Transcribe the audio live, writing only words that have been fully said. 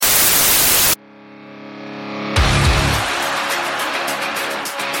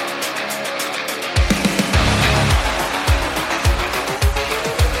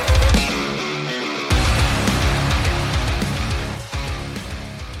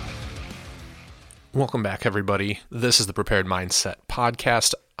Welcome back, everybody. This is the Prepared Mindset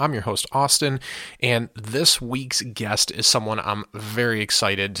Podcast. I'm your host, Austin, and this week's guest is someone I'm very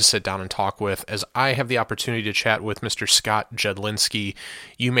excited to sit down and talk with, as I have the opportunity to chat with Mr. Scott Jedlinski.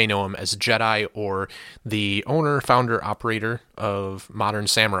 You may know him as Jedi, or the owner, founder, operator of Modern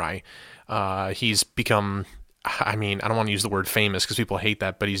Samurai. He's become, I don't want to use the word famous because people hate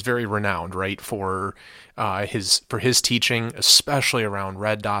that, but he's very renowned, right, for his teaching, especially around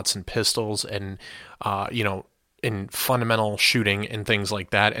red dots and pistols, and in fundamental shooting and things like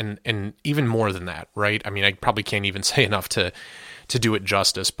that, and even more than that, right? I probably can't even say enough to do it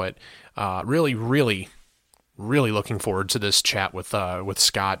justice, but really looking forward to this chat with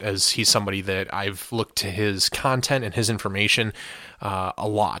Scott, as he's somebody that I've looked to his content and his information a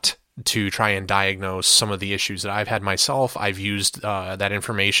lot to try and diagnose some of the issues that I've had myself. I've used that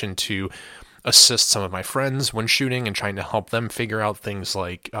information to assist some of my friends when shooting and trying to help them figure out things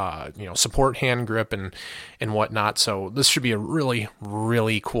like, support hand grip and whatnot. So this should be a really,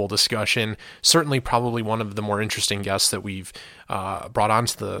 really cool discussion. Certainly probably one of the more interesting guests that we've brought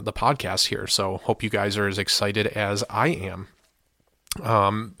onto the podcast here. So hope you guys are as excited as I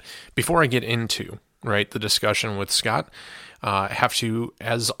am. Before I get into, the discussion with Scott, I have to,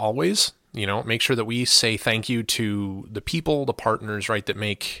 as always, make sure that we say thank you to the people, the partners, that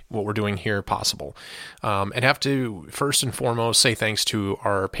make what we're doing here possible. And have to, first and foremost, say thanks to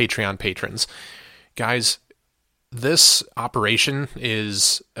our Patreon patrons. Guys, this operation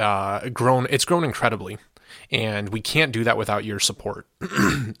is grown incredibly, and we can't do that without your support.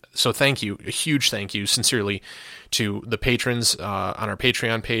 So thank you, a huge thank you, sincerely, to the patrons on our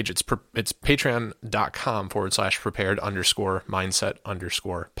Patreon page. It's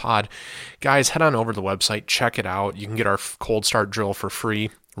patreon.com/prepared_mindset_pod. Guys, head on over to the website, check it out. You can get our cold start drill for free.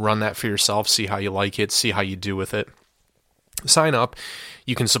 Run that for yourself, see how you like it, see how you do with it. Sign up.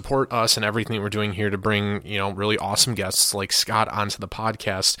 You can support us and everything that we're doing here to bring, really awesome guests like Scott onto the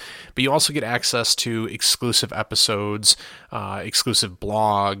podcast. But you also get access to exclusive episodes, exclusive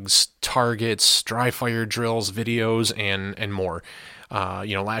blogs, targets, dry fire drills, videos, and more.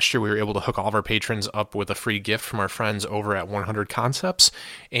 Last year we were able to hook all of our patrons up with a free gift from our friends over at 100 Concepts,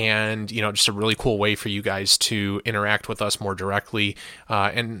 and, just a really cool way for you guys to interact with us more directly,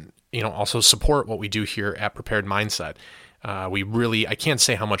 and, also support what we do here at Prepared Mindset. I can't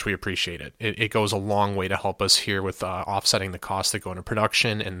say how much we appreciate it. It goes a long way to help us here with offsetting the costs that go into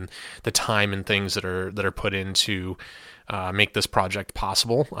production and the time and things that are put into make this project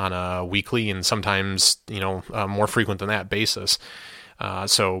possible on a weekly and sometimes more frequent than that basis.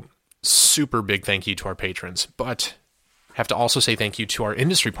 So super big thank you to our patrons, but have to also say thank you to our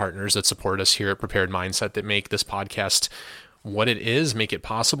industry partners that support us here at Prepared Mindset, that make this podcast what it is, make it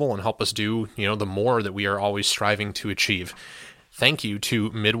possible, and help us do, the more that we are always striving to achieve. Thank you to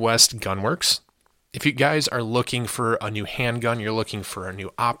Midwest Gunworks. If you guys are looking for a new handgun, you're looking for a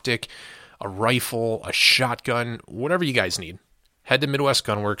new optic, a rifle, a shotgun, whatever you guys need, head to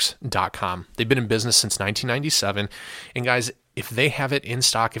MidwestGunworks.com. They've been in business since 1997. And guys, if they have it in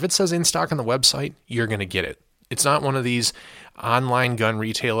stock, if it says in stock on the website, you're going to get it. It's not one of these online gun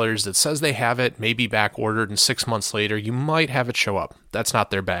retailers that says they have it, maybe back ordered, and 6 months later, you might have it show up. That's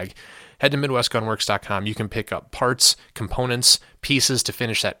not their bag. Head to MidwestGunworks.com. You can pick up parts, components, pieces to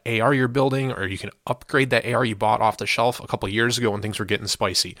finish that AR you're building, or you can upgrade that AR you bought off the shelf a couple years ago when things were getting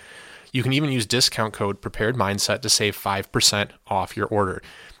spicy. You can even use discount code Prepared Mindset to save 5% off your order.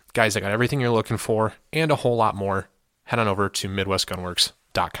 Guys, I got everything you're looking for and a whole lot more. Head on over to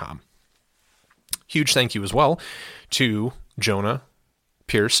MidwestGunworks.com. Huge thank you as well to Jonah,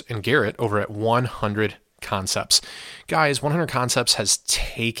 Pierce, and Garrett over at 100 Concepts. Guys, 100 Concepts has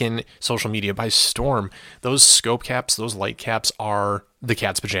taken social media by storm. Those scope caps, those light caps are the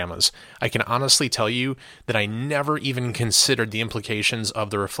cat's pajamas. I can honestly tell you that I never even considered the implications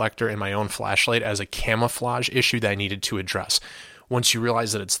of the reflector in my own flashlight as a camouflage issue that I needed to address. Once you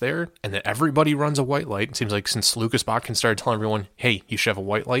realize that it's there and that everybody runs a white light, it seems like since Lucas Botkin started telling everyone, hey, you should have a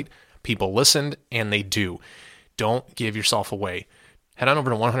white light, people listened, and they do. Don't give yourself away. Head on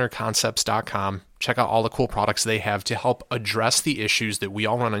over to 100concepts.com. Check out all the cool products they have to help address the issues that we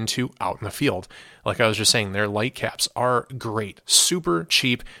all run into out in the field. Like I was just saying, their light caps are great. Super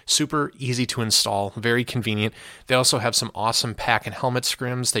cheap, super easy to install, very convenient. They also have some awesome pack and helmet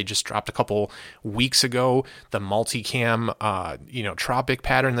scrims. They just dropped a couple weeks ago. The multicam, tropic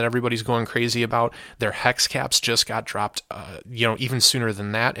pattern that everybody's going crazy about. Their hex caps just got dropped, even sooner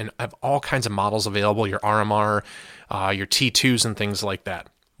than that, and have all kinds of models available. Your RMR, your T2s and things like that.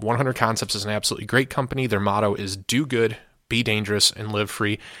 100 Concepts is an absolutely great company. Their motto is do good, be dangerous, and live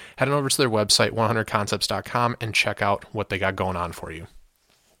free. Head on over to their website, 100concepts.com, and check out what they got going on for you.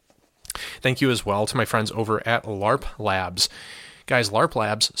 Thank you as well to my friends over at LARP Labs. Guys, LARP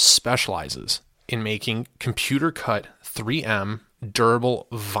Labs specializes in making computer cut 3M durable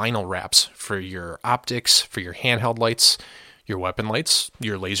vinyl wraps for your optics, for your handheld lights, your weapon lights,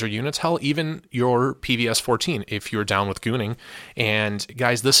 your laser units, hell, even your PVS-14 if you're down with gooning. And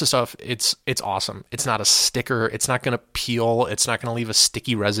guys, this is stuff, it's awesome. It's not a sticker. It's not going to peel. It's not going to leave a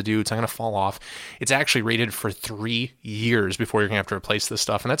sticky residue. It's not going to fall off. It's actually rated for 3 years before you're going to have to replace this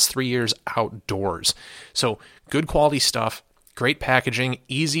stuff. And that's 3 years outdoors. So good quality stuff. Great packaging,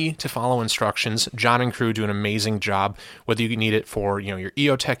 easy to follow instructions. John and crew do an amazing job. Whether you need it for your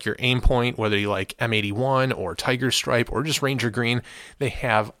EOTech, your aim point, whether you like M81 or Tiger Stripe or just Ranger Green, they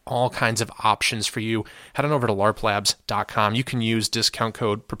have all kinds of options for you. Head on over to larplabs.com. You can use discount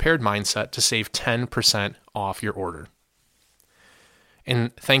code Prepared Mindset to save 10% off your order.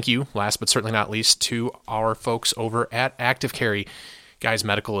 And thank you, last but certainly not least, to our folks over at Active Carry. Guys,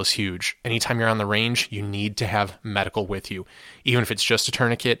 medical is huge. Anytime you're on the range, you need to have medical with you. Even if it's just a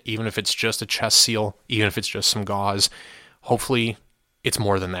tourniquet, even if it's just a chest seal, even if it's just some gauze, hopefully it's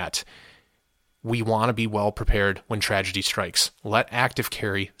more than that. We want to be well prepared when tragedy strikes. Let Active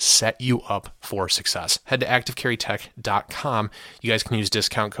Carry set you up for success. Head to activecarrytech.com. You guys can use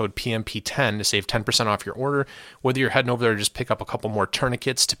discount code PMP10 to save 10% off your order. Whether you're heading over there to just pick up a couple more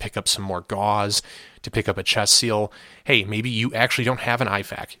tourniquets, to pick up some more gauze, to pick up a chest seal. Hey, maybe you actually don't have an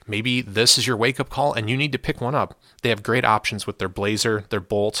IFAK. Maybe this is your wake-up call and you need to pick one up. They have great options with their Blazer, their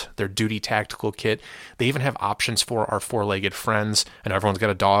Bolt, their Duty Tactical Kit. They even have options for our four-legged friends, and everyone's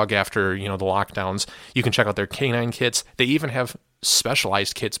got a dog after, the lockdowns. You can check out their canine kits. They even have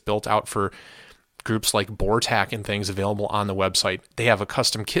specialized kits built out for groups like BORTAC and things available on the website. They have a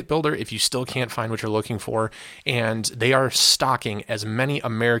custom kit builder if you still can't find what you're looking for, and they are stocking as many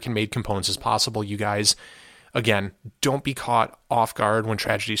American-made components as possible. You guys, again, don't be caught off guard when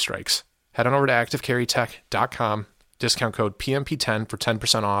tragedy strikes. Head on over to activecarrytech.com, discount code PMP10 for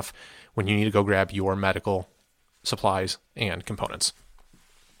 10% off when you need to go grab your medical supplies and components.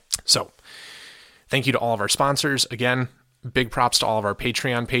 So, thank you to all of our sponsors. Again, big props to all of our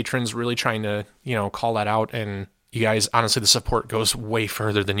Patreon patrons, really trying to, call that out. And you guys, honestly, the support goes way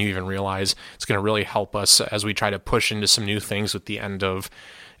further than you even realize. It's going to really help us as we try to push into some new things with the end of,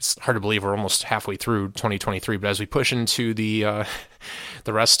 it's hard to believe we're almost halfway through 2023, but as we push into the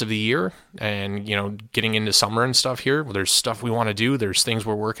rest of the year and, getting into summer and stuff here, there's stuff we want to do. There's things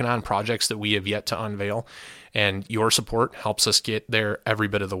we're working on, projects that we have yet to unveil, and your support helps us get there every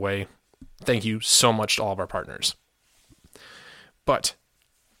bit of the way. Thank you so much to all of our partners. But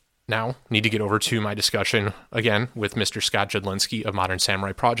now, need to get over to my discussion again with Mr. Scott Jedlinski of Modern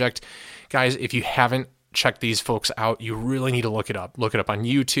Samurai Project. Guys, if you haven't checked these folks out, you really need to look it up. Look it up on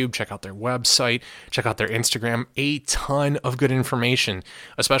YouTube, check out their website, check out their Instagram. A ton of good information,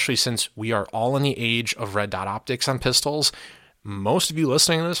 especially since we are all in the age of red dot optics on pistols. Most of you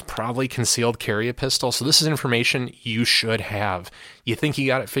listening to this probably concealed carry a pistol, so this is information you should have. You think you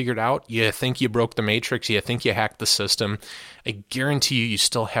got it figured out? You think you broke the matrix? You think you hacked the system? I guarantee you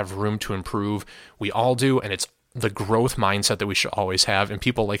still have room to improve. We all do, and it's the growth mindset that we should always have, and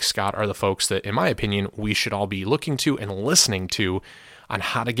people like Scott are the folks that, in my opinion, we should all be looking to and listening to on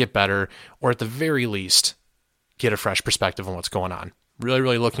how to get better, or at the very least, get a fresh perspective on what's going on. Really,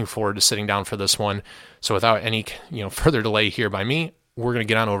 really looking forward to sitting down for this one. So without any, further delay here by me, we're going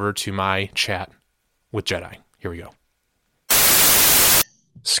to get on over to my chat with Jedi. Here we go.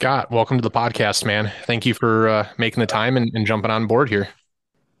 Scott, welcome to the podcast, man. Thank you for making the time and jumping on board here.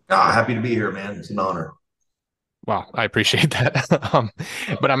 Happy to be here, man. It's an honor. Wow, I appreciate that.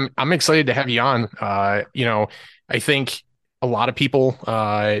 But I'm excited to have you on. I think a lot of people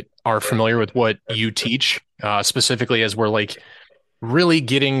are familiar with what you teach, specifically as we're really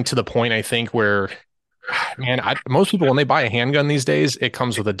getting to the point, I think, where, man, most people, when they buy a handgun these days, it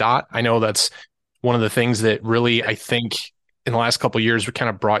comes with a dot. I know that's one of the things that really, I think, in the last couple of years, kind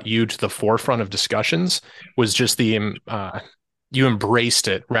of brought you to the forefront of discussions, was just you embraced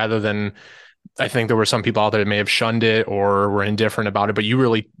it rather than, I think there were some people out there that may have shunned it or were indifferent about it, but you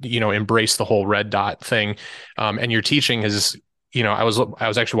really, embraced the whole red dot thing. And your teaching is, I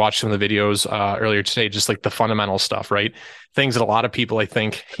was actually watching some of the videos earlier today, just like the fundamental stuff, right? Things that a lot of people, I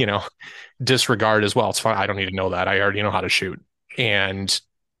think, disregard as well. It's fine. I don't need to know that. I already know how to shoot. And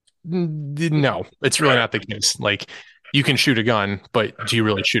no, it's really not the case. You can shoot a gun, but do you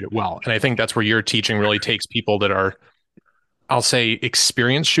really shoot it well? And I think that's where your teaching really takes people that are, I'll say,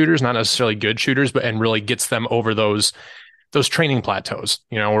 experienced shooters, not necessarily good shooters, and really gets them over those training plateaus,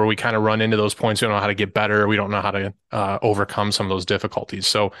 where we kind of run into those points. We don't know how to get better. We don't know how to overcome some of those difficulties.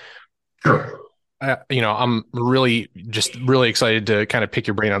 So sure. I'm really excited to kind of pick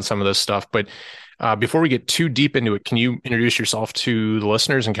your brain on some of this stuff. But before we get too deep into it, can you introduce yourself to the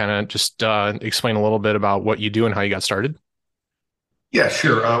listeners and kind of just explain a little bit about what you do and how you got started? Yeah,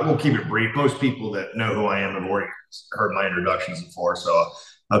 sure. We'll keep it brief. Most people that know who I am have already heard my introductions before, so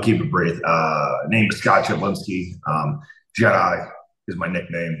I'll keep it brief. Name is Scott Jedlinski. Jedi is my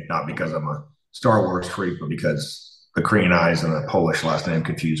nickname, not because I'm a Star Wars freak, but because the Korean eyes and the Polish last name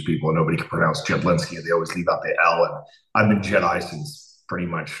confuse people, and nobody can pronounce Jedlinski. They always leave out the L. And I've been Jedi since pretty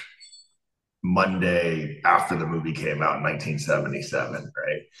much Monday after the movie came out in 1977,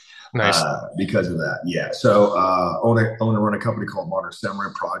 right? Nice. Because of that. Yeah. So own and run a company called Modern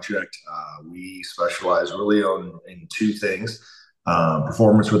Samurai Project. We specialize really in two things: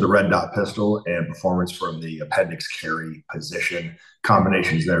 performance with the red dot pistol and performance from the appendix carry position.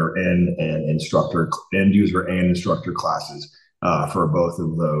 Combinations therein and instructor, end user, and instructor classes for both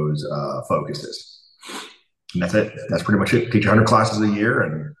of those focuses. And that's it. That's pretty much it. Teach 100 classes a year,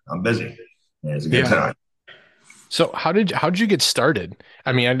 and I'm busy. And it's a good Yeah. time. So how did you get started?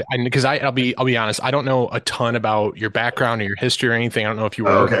 I mean, because I'll be honest, I don't know a ton about your background or your history or anything. I don't know if you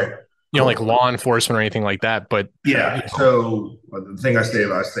Oh, were, okay. like Cool. law enforcement or anything like that. But Yeah. So the thing I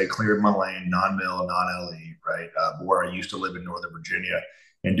stay clear of my lane, non-mill, non-LE, right? But where I used to live in Northern Virginia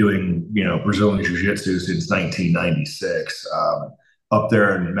and doing, Brazilian jiu-jitsu since 1996. Up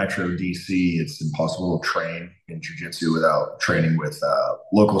there in Metro DC, it's impossible to train in jiu-jitsu without training with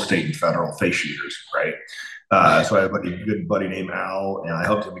local, state, and federal face shooters, right? So I have a good buddy named Al, and I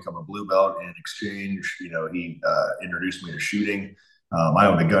helped him become a blue belt in exchange. He introduced me to shooting. I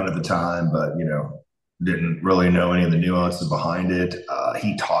owned a gun at the time, but didn't really know any of the nuances behind it.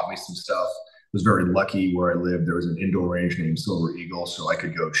 He taught me some stuff. Was very lucky where I lived. There was an indoor range named Silver Eagle, so I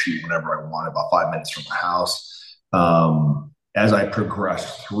could go shoot whenever I wanted, about 5 minutes from my house. As I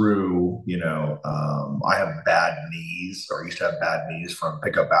progressed through, I have bad knees, or I used to have bad knees from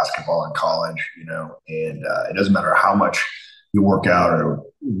pickup basketball in college, and it doesn't matter how much you work out or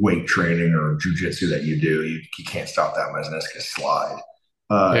weight training or jujitsu that you do, you can't stop that meniscus slide.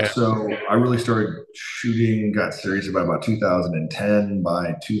 yeah. So I really started shooting, got serious about 2010.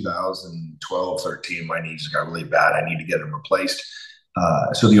 By 2012, 13, my knees got really bad. I need to get them replaced.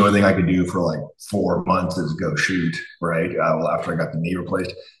 So the only thing I could do for like 4 months is go shoot, right? Well, after I got the knee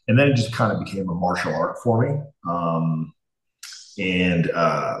replaced. And then it just kind of became a martial art for me. And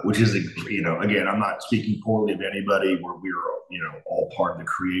which is, again, I'm not speaking poorly of anybody. Where we were, all part of the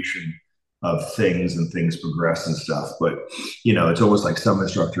creation of things, and things progress and stuff. But it's almost like some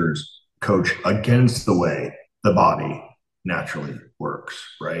instructors coach against the way the body naturally works,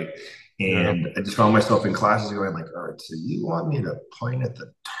 right? Yeah. And I just found myself in classes going like, all right, so you want me to point at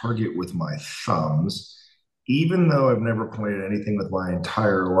the target with my thumbs, even though I've never pointed anything with my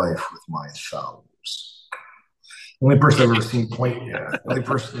entire life with my thumbs. The only person I've ever seen point, yeah, the only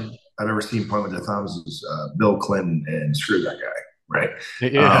person I've ever seen point with their thumbs is Bill Clinton, and screw that guy, right?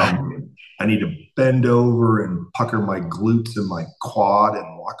 Yeah. I need to bend over and pucker my glutes and my quad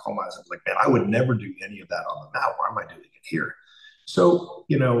and lock all my. Like, man, I would never do any of that on the mat. Why am I doing it here? So,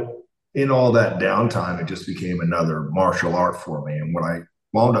 in all that downtime, it just became another martial art for me. And what I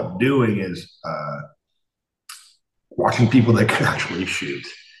wound up doing is watching people that can actually shoot,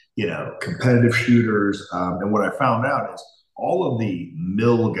 competitive shooters. And what I found out is all of the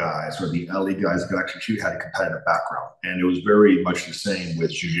mill guys or the LE guys that could actually shoot had a competitive background. And it was very much the same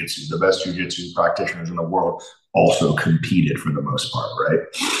with jujitsu. The best jujitsu practitioners in the world also competed for the most part, right?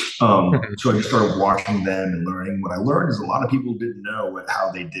 So I just started watching them and learning. What I learned is a lot of people didn't know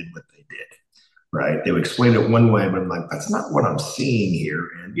how they did what they did, right? They would explain it one way, but I'm like, that's not what I'm seeing here.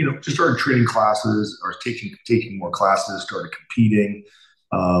 And just started training classes, or taking more classes, started competing.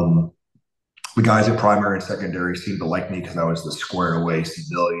 Um, the guys at primary and secondary seemed to like me because I was the squared away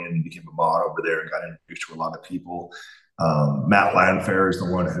civilian, became a mod over there and got introduced to a lot of people. Matt Landfair is the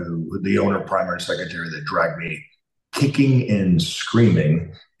one the owner of primary and secondary, that dragged me kicking and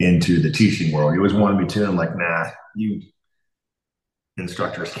screaming into the teaching world. He always wanted me to, and I'm like, nah, you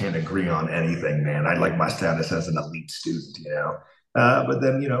instructors can't agree on anything, man. I like my status as an elite student. But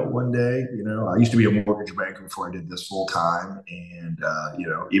then, one day, I used to be a mortgage banker before I did this full time. And,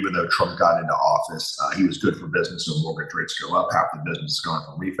 even though Trump got into office, he was good for business. So mortgage rates go up, half the business is gone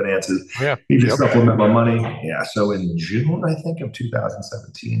from refinances. Yeah. He just Yep. supplement my money. Yeah. So in June, I think, of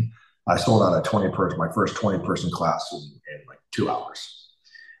 2017, I sold out my first 20-person class in like 2 hours.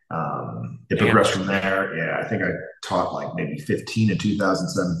 It Damn. progressed from there. Yeah, I think I taught like maybe 15 in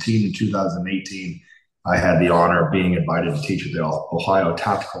 2017. In 2018, I had the honor of being invited to teach at the Ohio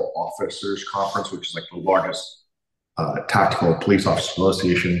Tactical Officers Conference, which is like the largest Tactical Police Officers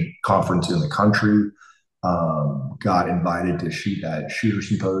Association conference in the country. Got invited to shoot at Shooter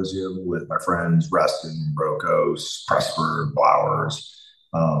Symposium with my friends Reston, Brokos, Presper, Blowers,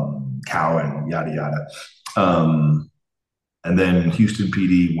 Cowan, yada yada. Um, and then Houston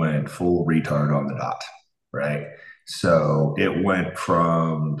PD went full retard on the dot, right? So it went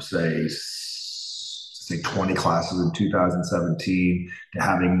from say 20 classes in 2017 to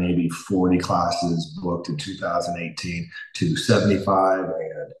having maybe 40 classes booked in 2018 to 75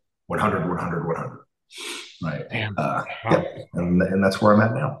 and 100, 100, 100. Right. Damn. Yeah. Wow. And that's where I'm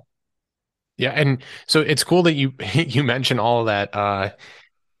at now. Yeah, and so it's cool that you you mentioned all of that,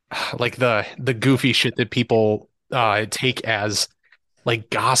 like the goofy shit that people take as like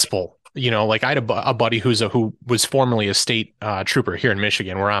gospel. You know, like I had a buddy who was formerly a state trooper here in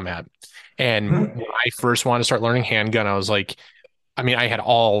Michigan, where I'm at. And Hmm. when I first wanted to start learning handgun, I was like, I mean, I had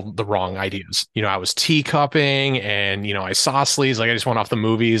all the wrong ideas. You know, I was teacupping and, you know, I saw sleeves. Like I just went off the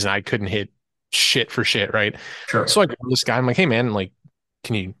movies and I couldn't hit shit for shit. Right. So Sure. I go to this guy. I'm like, hey, man, like,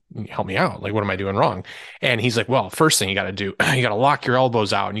 can you help me out? Like, what am I doing wrong? And he's like, well, first thing you got to do, you got to lock your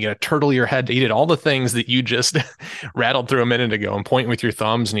elbows out and you got to turtle your head. He did all the things that you just rattled through a minute ago and point with your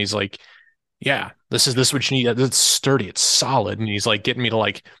thumbs. And he's like, yeah, this is what you need. It's sturdy, it's solid. And he's like getting me to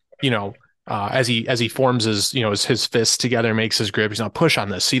like, you know, as he forms his, you know, his fists together, makes his grip. He's not push on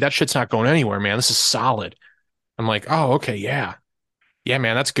this. See, that shit's not going anywhere, man. This is solid. I'm like, oh, okay, yeah, yeah,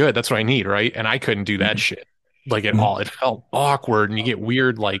 man, that's good. That's what I need, right? And I couldn't do that shit like at all. It felt awkward, and you get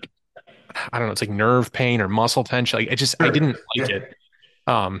weird, like I don't know, it's like nerve pain or muscle tension. Like I Sure. didn't like Yeah. it.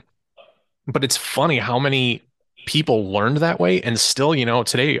 Um, but it's funny how many people learned that way and still, you know,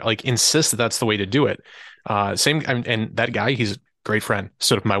 today like insist that that's the way to do it. Same, and that guy, he's a great friend.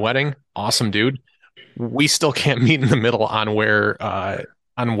 Stood up at my wedding, awesome dude. We still can't meet in the middle on where,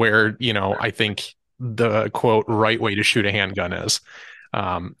 you know, I think the quote right way to shoot a handgun is.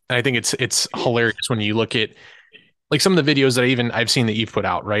 And I think it's hilarious when you look at like some of the videos that I've seen that you've put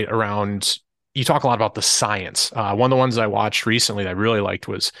out, right? Around you talk a lot about the science. One of the ones I watched recently that I really liked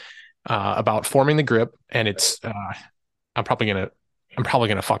was about forming the grip, and it's I'm probably gonna I'm probably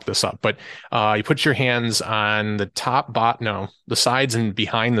gonna fuck this up, but you put your hands on the top bot, no, the sides and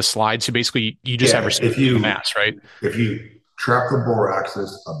behind the slide. So basically, you just have Yeah. reciprocating mass, right? If you trap the bore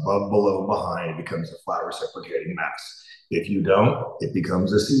axis above, below, behind, it becomes a flat reciprocating mass. If you don't, it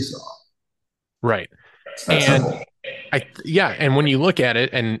becomes a seesaw. Right. It's that And simple. yeah, and when you look at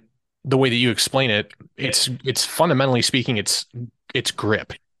it and the way that you explain it, it's fundamentally speaking, it's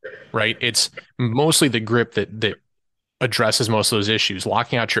grip, right? It's mostly the grip that addresses most of those issues,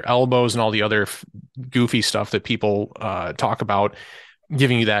 locking out your elbows and all the other goofy stuff that people talk about,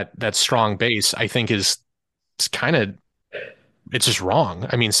 giving you that strong base. I think is it's kind of it's just wrong.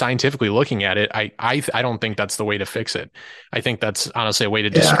 I mean, scientifically looking at it, I don't think that's the way to fix it. I think that's honestly a way to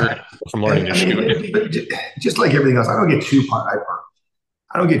discourage Yeah. people from learning And to I mean, shoot. but just like everything else, I don't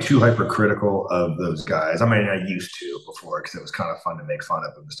get too hypercritical of those guys. I mean, I used to before because it was kind of fun to make fun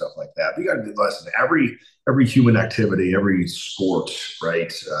of them and stuff like that. But you got to listen. Every human activity, every sport,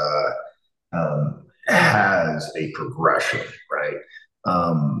 right, has a progression, right?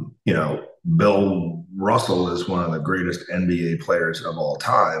 You know, Bill Russell is one of the greatest NBA players of all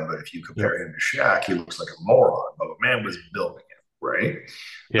time, but if you Yep. compare him to Shaq, he looks like a moron. But the man was building it, right?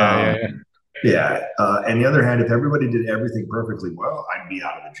 Yeah, yeah, Um, yeah. yeah. And the other hand, if everybody did everything perfectly well, I'd be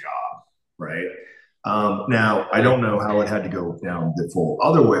out of a job, right? Now, I don't know how it had to go down the full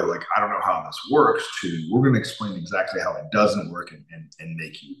other way. Like, I don't know how this works. We're going to explain exactly how it doesn't work and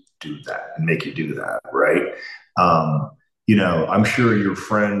make you do that and make you do that, right? Um, you know, I'm sure your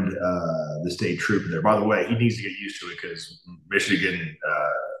friend, the state trooper there, by the way, he needs to get used to it because Michigan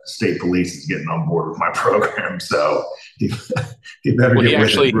State Police is getting on board with my program. So he, he better Well, get with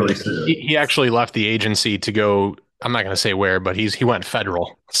it really soon. he actually left the agency to go. I'm not going to say where, but he went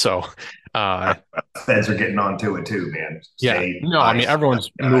federal. So, uh, Feds are getting onto it too, man. yeah, State, no, I mean ICE,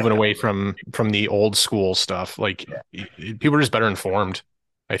 everyone's moving FBI. away from the old school stuff. Like people are just better informed,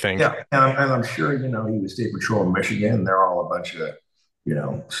 I think. Yeah, and I'm sure you know he was state patrol in Michigan. They're all a bunch of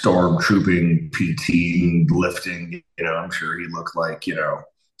storm trooping, PT, lifting. You know, I'm sure he looked like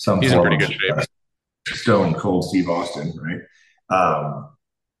some He's in form pretty of good shape. Stone Cold Steve Austin, right?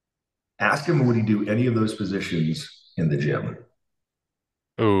 Ask him would he do any of those positions in the gym?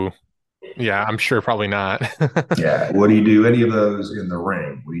 Ooh, yeah, I'm sure probably not. Yeah. Would he do any of those in the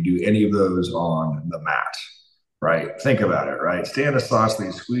ring? Would he do any of those on the mat? Right. Think about it. Right. Stand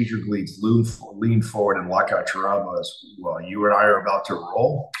isosceles, squeeze your glutes, lean forward, and lock out your elbows while you and I are about to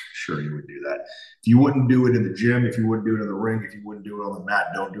roll. Sure, you would do that. If you wouldn't do it in the gym, if you wouldn't do it in the ring, if you wouldn't do it on the mat,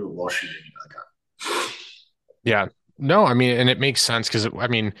 don't do it while shooting a gun. Yeah. No, I mean, and it makes sense because I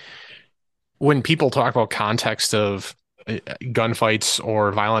mean, when people talk about context of gunfights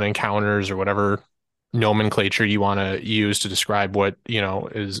or violent encounters or whatever nomenclature you want to use to describe what,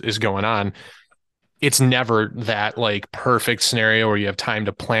 is going on, it's never that like perfect scenario where you have time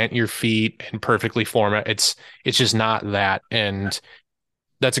to plant your feet and perfectly form it. It's just not that. And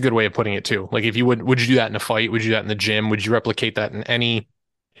that's a good way of putting it too. Like if you would you do that in a fight? Would you do that in the gym? Would you replicate that in any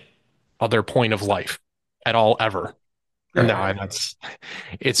other point of life at all ever? No, Yeah. and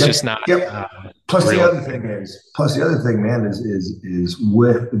it's just Yep. not Yep. Plus the real. other thing plus the other thing, man, is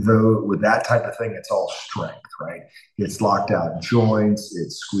with that type of thing, it's all strength, right? It's locked out joints,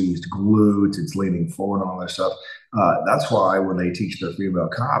 it's squeezed glutes, it's leaning forward, and all that stuff. That's why when they teach their female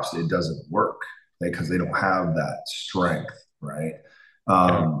cops, it doesn't work because they don't have that strength, right?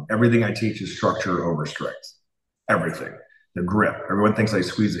 Yeah. Everything I teach is structure over strength. Everything. The grip. Everyone thinks I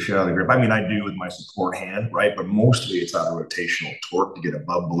squeeze the shit out of the grip. I mean, I do with my support hand, right? But mostly it's out of rotational torque to get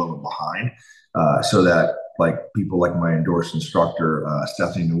above, below, and behind, so that like people like my endorsed instructor,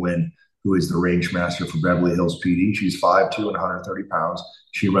 Stephanie Nguyen, who is the range master for Beverly Hills PD. She's 5'2" and 130 pounds.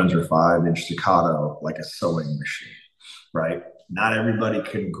 She runs her 5-inch staccato like a sewing machine, right? Not everybody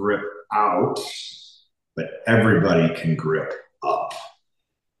can grip out, but everybody can grip up.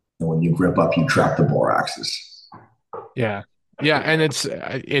 And when you grip up, you trap the bore axis. Yeah. Yeah, and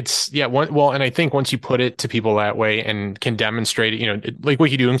it's yeah, well, and I think once you put it to people that way and can demonstrate it, like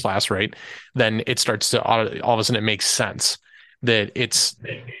what you do in class, right? Then it starts to all of a sudden it makes sense that it's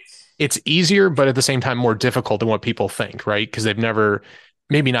easier, but at the same time more difficult than what people think, right? Because they've never,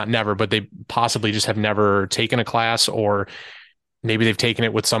 maybe not never, but they possibly just have never taken a class, or maybe they've taken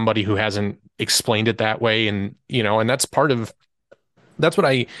it with somebody who hasn't explained it that way. And, and that's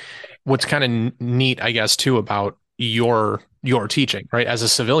what's kind of neat, I guess, too, about your teaching, right? As a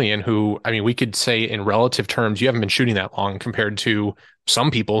civilian who, I mean, we could say in relative terms, you haven't been shooting that long compared to some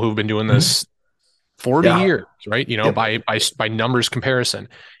people who've been doing Mm-hmm. this 40 Yeah. years, right? Yep. By numbers comparison,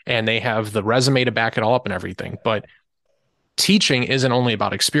 and they have the resume to back it all up and everything. But teaching isn't only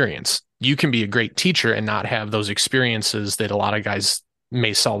about experience. You can be a great teacher and not have those experiences that a lot of guys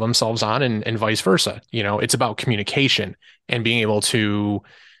may sell themselves on, and vice versa. It's about communication and being able to,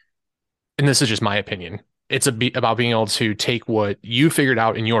 and this is just my opinion. About being able to take what you figured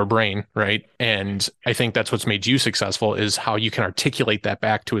out in your brain, right? And I think that's what's made you successful is how you can articulate that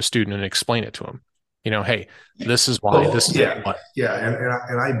back to a student and explain it to them. Hey, this is why, Well, this is yeah, what. yeah,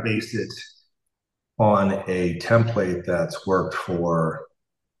 and I based it on a template that's worked for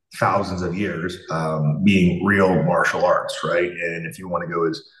thousands of years, being real martial arts, right? And if you want to go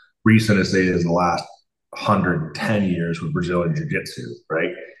as recent as say as the last 110 years with Brazilian Jiu Jitsu,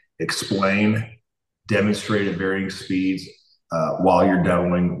 right? Explain, demonstrate at varying speeds while you're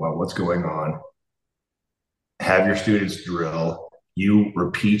demoing what's going on. Have your students drill. You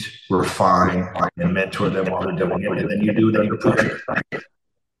repeat, refine, and mentor them while they're doing it, and then you do it under pressure.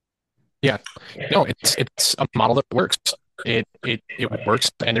 Yeah, no, it's a model that works. It works,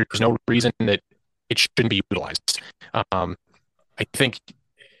 and there's no reason that it shouldn't be utilized. Um, I think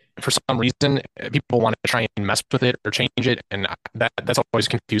for some reason people want to try and mess with it or change it, and that's always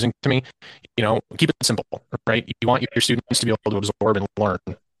confusing to me. Keep it simple, right? You want your students to be able to absorb and learn,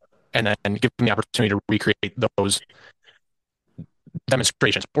 and then give them the opportunity to recreate those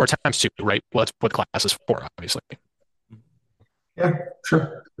demonstrations or attempts to, right? Well, that's what class is for, obviously. Yeah,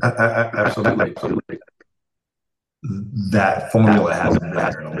 sure. Absolutely. That formula hasn't been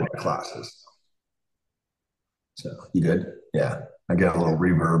there in a lot of classes. So you good? Yeah. I get a little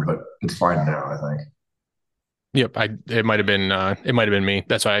reverb, but it's fine now, I think. Yep, it might have been me.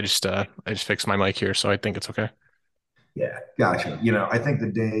 That's why I just fixed my mic here, so I think it's okay. Yeah, gotcha. I think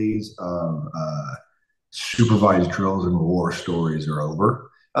the days of supervised drills and war stories are over.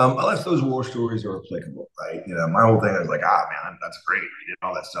 Unless those war stories are applicable, right? My whole thing is like, man, that's great. You did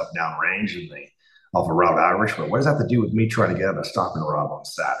all that stuff downrange and they off a route average, but what does that have to do with me trying to get a stop and rob on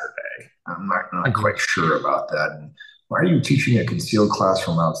Saturday? I'm not Mhm. quite sure about that. And why are you teaching a concealed class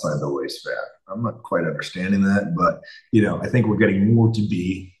from outside the waistband? I'm not quite understanding that, but I think we're getting more to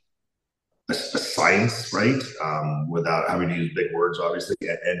be a science, right? Without having to use big words, obviously,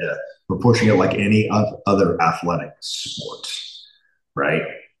 and we're pushing it like any other athletic sport, right?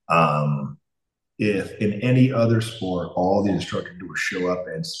 Um, if in any other sport, all the instructor do was show up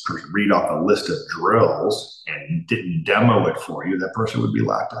and read off a list of drills and didn't demo it for you, that person would be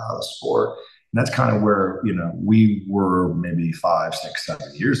locked out of the sport. And that's kind of where we were maybe 5, 6,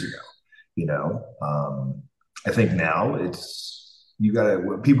 7 years ago. I think now you got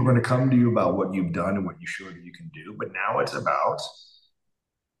to people are going to come to you about what you've done and what you showed that you can do, but now it's about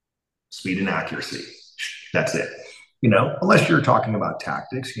speed and accuracy. That's it. unless you're talking about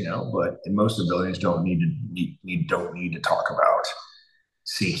tactics, but in most civilians don't need to talk about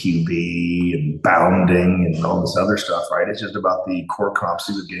CQB and bounding and all this other stuff, right? It's just about the core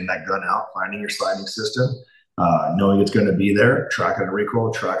competency of getting that gun out, finding your sliding system, knowing it's going to be there, track it in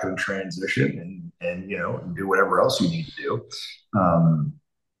recoil, track it in transition, and do whatever else you need to do,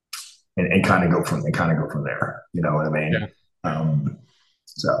 and kind of go from there. You know what I mean? Yeah.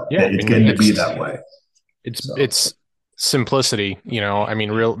 So Yeah. I it's mean, getting to be that way. So it's simplicity, I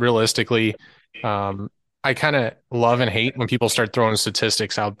mean, realistically, um, I kind of love and hate when people start throwing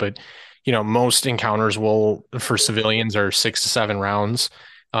statistics out, but most encounters will for civilians are 6 to 7 rounds.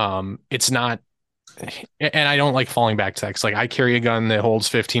 It's not, and I don't like falling back text. Like I carry a gun that holds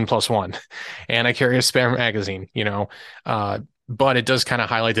 15 + 1, and I carry a spare magazine, but it does kind of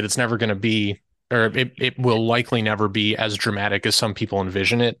highlight that it's never going to be, or it will likely never be as dramatic as some people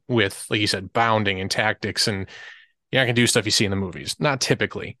envision it with, like you said, bounding and tactics, and I can do stuff you see in the movies. Not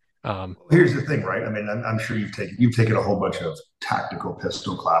typically. here's the thing, right? I mean, I'm sure you've taken a whole bunch of tactical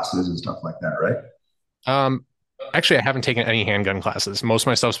pistol classes and stuff like that, right? um, Actually, I haven't taken any handgun classes. Most of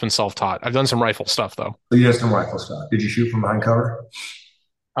my stuff's been self-taught. I've done some rifle stuff though. So you did some rifle stuff. Did you shoot from behind cover?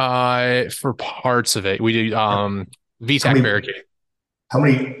 For parts of it, we do How VTAC many barricade. how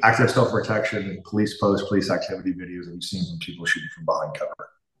many active self protection, police post, police activity videos have you seen from people shooting from behind cover?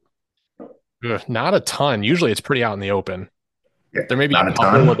 Ugh, not a ton. Usually, it's pretty out in the open. Yeah, There may be not a a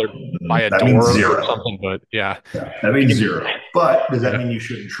couple where ton. they're by a That means door or zero. something, but yeah, Yeah, that means zero. But does that yeah. mean you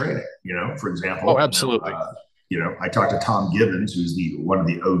shouldn't train it? For Oh, example, absolutely. I talked to Tom Gibbons, who's the one of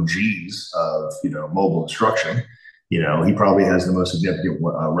the OGs of mobile instruction. He probably has the most significant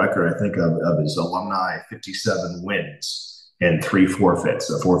record, I think, of his alumni: 57 wins and three forfeits.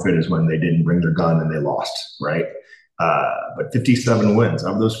 A forfeit is when they didn't bring their gun and they lost, right? But 57 wins.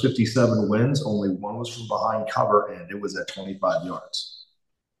 Of those 57 wins, only one was from behind cover, and it was at 25 yards.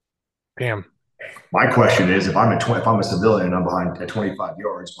 Damn. My question is, if I'm a civilian and I'm behind at 25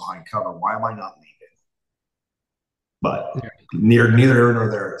 yards behind cover, why am I not leaving? But neither here nor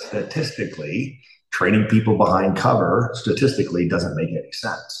there. Statistically, training people behind cover statistically doesn't make any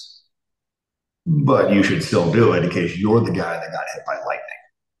sense. But you should still do it in case you're the guy that got hit by lightning,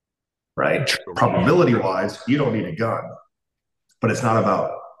 right? True. Probability wise, you don't need a gun, but it's not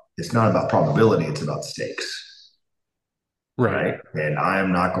about probability. It's about stakes, Right. right? And I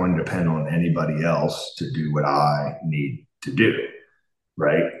am not going to depend on anybody else to do what I need to do,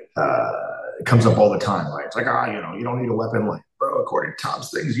 right? It comes up all the time, right? It's like, you don't need a weapon, like, bro. According to Tom's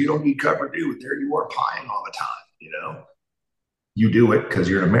things, you don't need cover, dude. There you are, pieing all the time. You do it because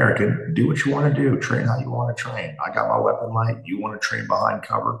you're an American. Do what you want to do. Train how you want to train. I got my weapon light. You want to train behind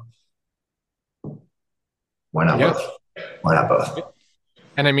cover? Why not Yeah. both? Why not both?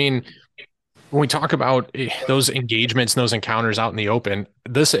 And I mean, when we talk about those engagements and those encounters out in the open,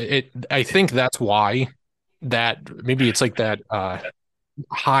 I think that's why that maybe it's like that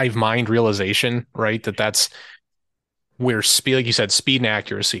hive mind realization, right? That's where speed, like you said, speed and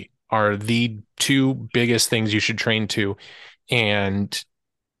accuracy are the two biggest things you should train to. And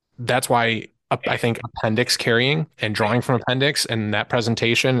that's why I think appendix carrying and drawing from appendix and that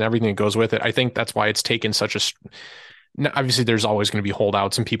presentation and everything that goes with it, I think that's why it's taken such a, obviously there's always going to be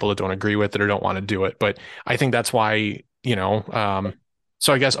holdouts and people that don't agree with it or don't want to do it. But I think that's why,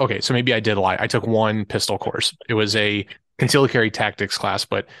 so I guess, okay, so maybe I did lie. I took one pistol course. It was a concealed carry tactics class,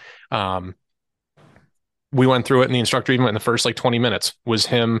 but um, we went through it and the instructor even went in the first like 20 minutes was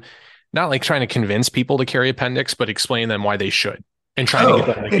him not like trying to convince people to carry appendix, but explain them why they should and trying to get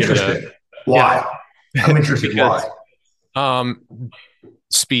Oh, them to give it a, interesting. yeah, Why? I'm interested. because Why? um,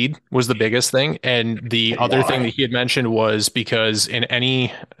 speed was the biggest thing. And the other thing that Why? he had mentioned was because in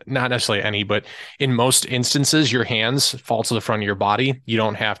any, not necessarily any, but in most instances, your hands fall to the front of your body. You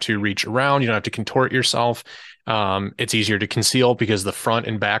don't have to reach around. You don't have to contort yourself. It's easier to conceal because the front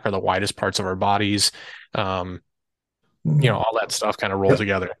and back are the widest parts of our bodies. Um, all that stuff kind of roll Yep.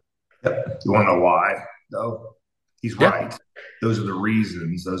 together. Yep. You want to know why? No, he's Yeah. right. Those are the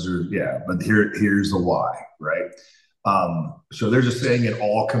reasons. Those are, yeah. But here's the why, right? So there's a saying in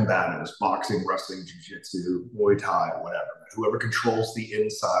all combatives: boxing, wrestling, jiu-jitsu, Muay Thai, whatever. Whoever controls the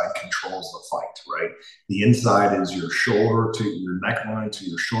inside controls the fight, right? The inside is your shoulder to your neckline, to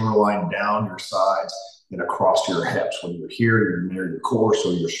your shoulder line, down your sides, and across your hips. When you're here, you're near your core,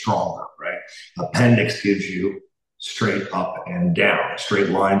 so you're stronger, right? Appendix gives you straight up and down. Straight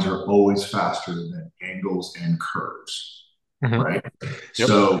lines are always faster than angles and curves, Mhm. right? Yep.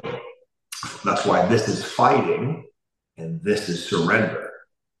 So that's why this is fighting and this is surrender.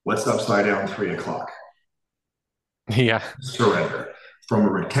 What's upside down 3 o'clock? Yeah. Surrender. from a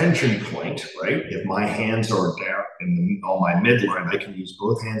retention point, right? If my hands are down on my midline, I can use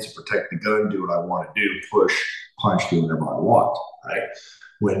both hands to protect the gun, do what I want to do, push, punch, do whatever I want, right?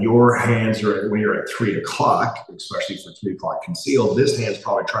 When your hands are when you're at 3 o'clock, especially for 3 o'clock concealed, this hand's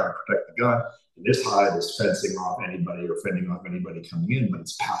probably trying to protect the gun, and this side is fencing off anybody or fending off anybody coming in, but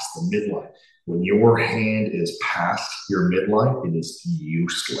it's past the midline. When your hand is past your midline, it is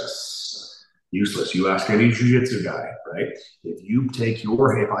useless. Useless. You ask any jiu-jitsu guy, right? If you take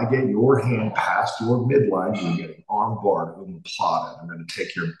your hand, if I get your hand past your midline, you're getting arm barred, I'm plotted, I'm going to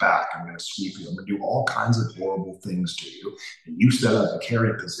take your back, I'm going to sweep you, I'm going to do all kinds of horrible things to you. And you set up a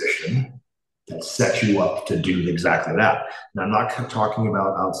carry position that sets you up to do exactly that. Now, I'm not talking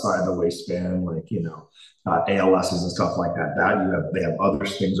about outside the waistband, like, ALSs and stuff like that. They have other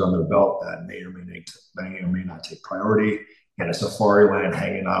things on their belt that may or may not take priority. And a safari land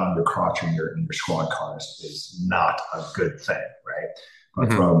hanging out on your crotch in your squad car is not a good thing, right? But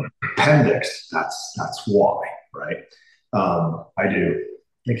mm-hmm. From appendix, that's why, right?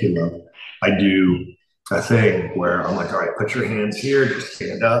 Thank you, love. I do a thing where I'm like, all right, put your hands here, just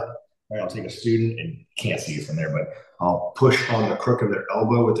stand up. All right, I'll take a student, and you can't see you from there, but I'll push on the crook of their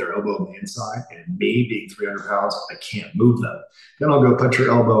elbow with their elbow on the inside, and me being 300 pounds, I can't move them. Then I'll go put your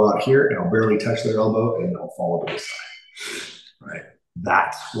elbow out here, and I'll barely touch their elbow, and they'll fall to the side. Right.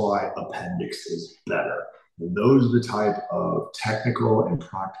 That's why appendix is better. And those are the type of technical and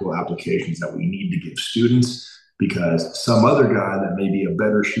practical applications that we need to give students, because some other guy that may be a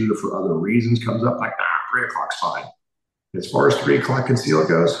better shooter for other reasons comes up like, 3 o'clock's fine. As far as 3 o'clock conceal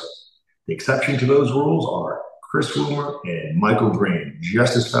goes, the exception to those rules are Chris Wilmer and Michael Green,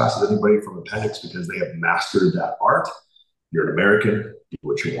 just as fast as anybody from appendix, because they have mastered that art. You're an American, do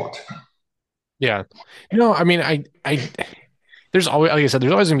what you want. Yeah. I mean, I there's always, like I said,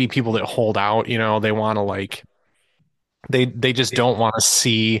 there's always gonna be people that hold out, they want to they just don't want to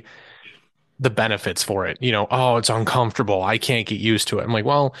see the benefits for it. Oh, it's uncomfortable, I can't get used to it. I'm like,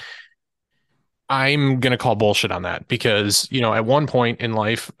 well, I'm going to call bullshit on that, because, at one point in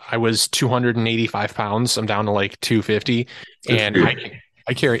life, I was 285 pounds. I'm down to like 250, and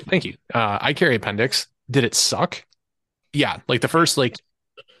I carry, thank you. I carry appendix. Did it suck? Yeah. Like the first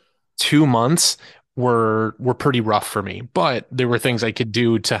 2 months were pretty rough for me, but there were things I could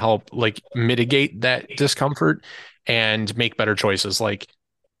do to help mitigate that discomfort and make better choices. Like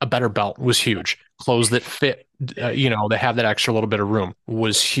a better belt was huge. Clothes that fit, that have that extra little bit of room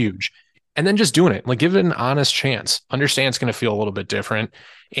was huge. And then just doing it, give it an honest chance. Understand it's going to feel a little bit different.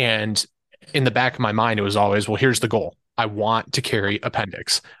 And in the back of my mind, it was always, well, here's the goal. I want to carry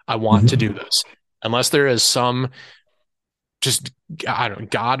appendix. I want to do this. Unless there is some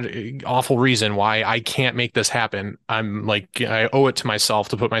God awful reason why I can't make this happen, I'm I owe it to myself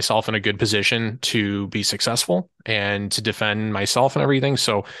to put myself in a good position to be successful and to defend myself and everything.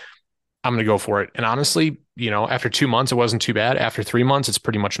 So I'm going to go for it. And honestly, after 2 months, it wasn't too bad. After 3 months, it's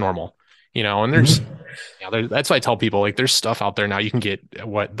pretty much normal. And that's why I tell people, there's stuff out there now. You can get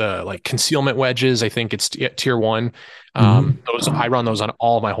concealment wedges. I think it's tier 1. Those, I run those on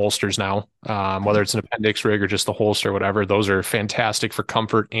all my holsters now, whether it's an appendix rig or just the holster, whatever. Those are fantastic for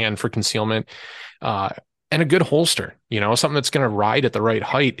comfort and for concealment. And a good holster, something that's going to ride at the right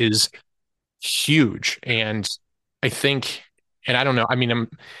height is huge. And I think, and I don't know, I mean,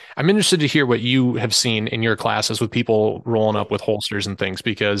 I'm interested to hear what you have seen in your classes with people rolling up with holsters and things,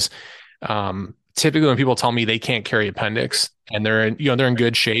 because typically when people tell me they can't carry appendix and they're in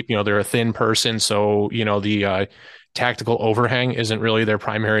good shape, they're a thin person. So, the tactical overhang isn't really their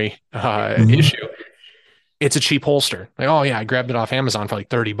primary issue. It's a cheap holster. Oh yeah, I grabbed it off Amazon for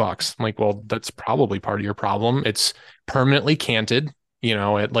 $30. I'm like, well, that's probably part of your problem. It's permanently canted,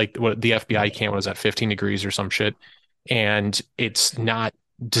 at what the FBI cant was at 15 degrees or some shit. And it's got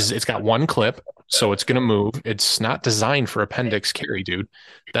one clip, so it's going to move. It's not designed for appendix carry, dude.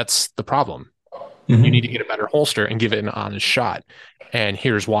 That's the problem. You need to get a better holster and give it an honest shot. And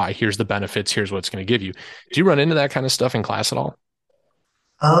here's why. Here's the benefits. Here's what it's going to give you. Do you run into that kind of stuff in class at all?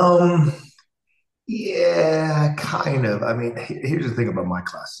 Yeah, kind of. I mean, here's the thing about my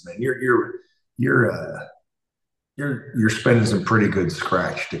classes, man. You're spending some pretty good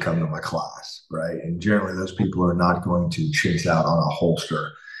scratch to come to my class, right? And generally, those people are not going to chase out on a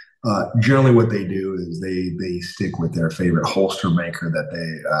holster. Generally, what they do is they stick with their favorite holster maker and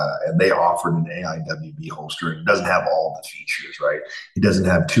they offered an AIWB holster. It doesn't have all the features, right? It doesn't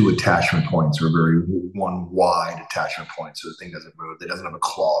have 2 attachment points or one wide attachment point, so the thing doesn't move. It doesn't have a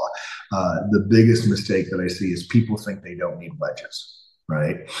claw. The biggest mistake that I see is people think they don't need wedges.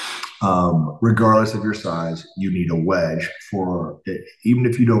 Right. Regardless of your size, you need a wedge for it. Even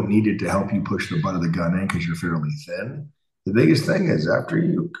if you don't need it to help you push the butt of the gun in because you're fairly thin, The biggest thing is after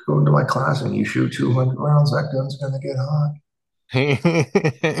you go into my class and you shoot 200 rounds, that gun's going to get hot,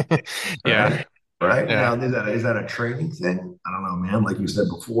 Yeah, right? Right yeah. now, is that a training thing? I don't know, man. Like you said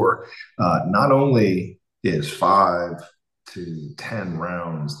before, not only is 5 to 10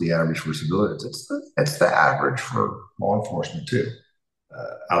 rounds the average for civilians, it's the average for law enforcement too,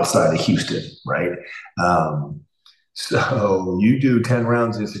 outside of Houston, right? Um, so you do 10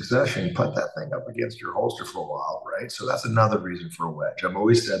 rounds in succession, put that thing up against your holster for a while, right? So that's another reason for a wedge. I've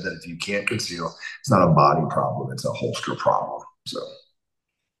always said that if you can't conceal, it's not a body problem, it's a holster problem. So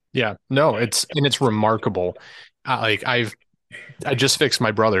Yeah, no, it's remarkable. Like I just fixed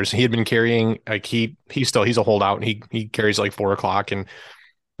my brother's. He had been carrying like he's a holdout. He carries like 4 o'clock and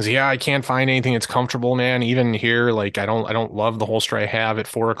he's, yeah, I can't find anything that's comfortable, man. Even here, like I don't love the holster I have at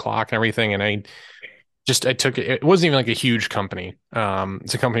 4 o'clock and everything. And I took it. It wasn't even like a huge company.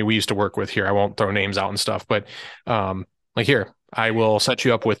 It's a company we used to work with here. I won't throw names out and stuff, but like here, I will set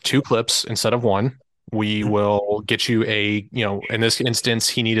you up with 2 clips instead of one. We will get you in this instance,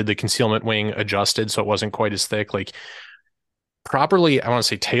 he needed the concealment wing adjusted so it wasn't quite as thick. Like properly, I want to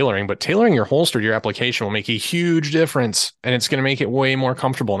say tailoring, but tailoring your holster to your application will make a huge difference and it's going to make it way more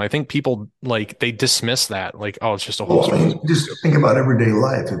comfortable. And I think people like they dismiss that, like, oh, it's just a well, I holster. mean, just think about everyday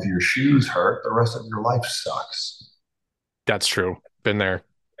life. If your shoes hurt, the rest of your life sucks. That's true. Been there.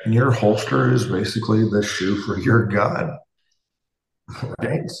 And your holster is basically the shoe for your gun, Yeah.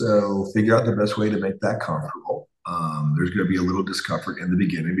 right? So figure out the best way to make that comfortable. There's going to be a little discomfort in the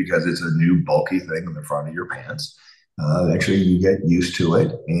beginning because it's a new bulky thing in the front of your pants. Eventually, you get used to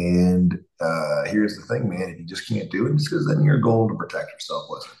it. And here's the thing, man: if you just can't do it, it's because then your goal to protect yourself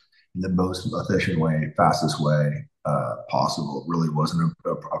wasn't in the most efficient way, fastest way possible. It really wasn't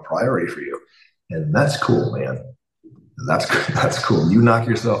a priority for you, and that's cool, man. That's that's cool. You knock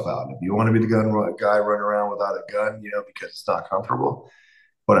yourself out. If you want to be the guy running around without a gun, because it's not comfortable,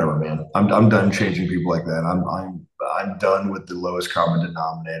 whatever, man. I'm done changing people like that. I'm done with the lowest common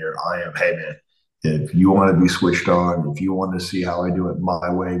denominator. I am. Hey, man. If you want to be switched on, if you want to see how I do it my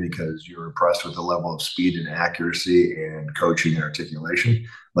way because you're impressed with the level of speed and accuracy and coaching and articulation,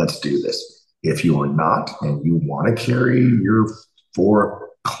 let's do this. If you are not and you want to carry your 4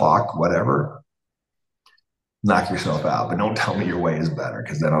 o'clock, whatever, knock yourself out. But don't tell me your way is better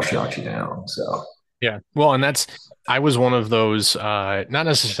because then I'll shut you down. So Yeah. Well, and I was one of those, not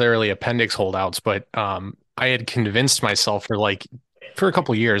necessarily appendix holdouts, but I had convinced myself for a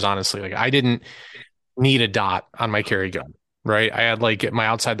couple of years, honestly, like I didn't need a dot on my carry gun, right? I had like my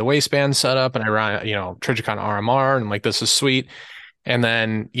outside the waistband set up and I ran, Trijicon RMR and I'm like, this is sweet. And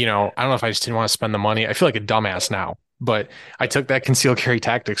then, I don't know if I just didn't want to spend the money. I feel like a dumbass now, but I took that concealed carry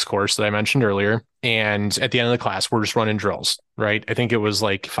tactics course that I mentioned earlier. And at the end of the class, we're just running drills, right? I think it was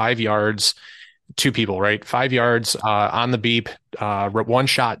like 5 yards, 2 people, right? 5 yards on the beep, one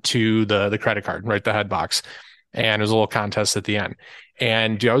shot to the credit card, right? The head box. And it was a little contest at the end.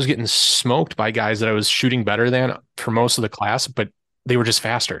 And dude, I was getting smoked by guys that I was shooting better than for most of the class, but they were just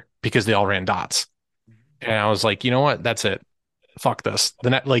faster because they all ran dots. And I was like, you know what? That's it. Fuck this.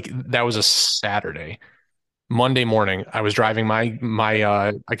 That was a Saturday. Monday morning, I was driving I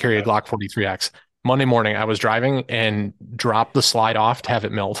carry a Glock 43X. Monday morning, I was driving and dropped the slide off to have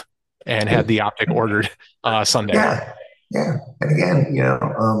it milled and had the optic ordered Sunday. yeah, yeah. And again,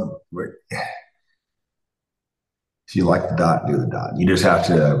 if you like the dot, do the dot. You just have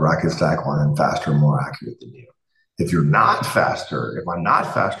to rocket stack one faster, more accurate than you. If you're not faster, if I'm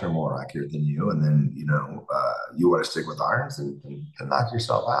not faster, more accurate than you, and then you want to stick with irons, then knock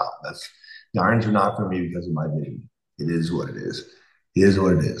yourself out. The irons are not for me because of my vision. It is what it is. It is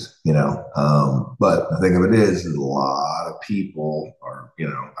what it is. But the thing of it is a lot of people are,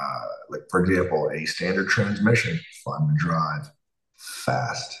 like for example, a standard transmission, fun to drive,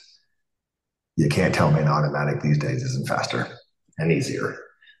 fast. You can't tell me an automatic these days isn't faster and easier,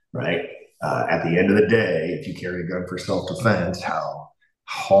 right? At the end of the day, if you carry a gun for self-defense, how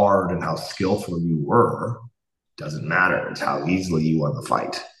hard and how skillful you were doesn't matter. It's how easily you won the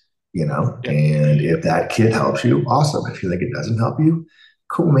fight. Yeah. And if that kid helps you, awesome. If you think it doesn't help you,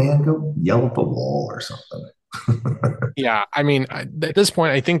 cool, man, go yell at the wall or something. Yeah, I mean, at this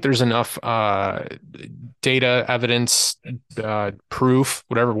point, I think there's enough data, evidence, proof,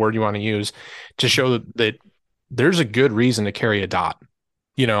 whatever word you want to use, to show that there's a good reason to carry a dot.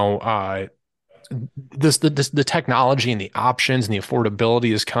 You know, the technology and the options and the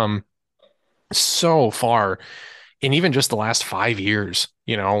affordability has come so far in even just the last 5 years.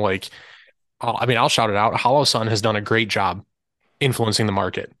 Like, I'll shout it out. HoloSun has done a great job influencing the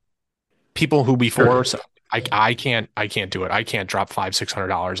market. People who before, Sure. I can't do it. I can't drop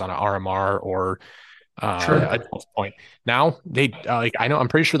 $500-$600 on an RMR or at Sure. this point. Now they like I know I'm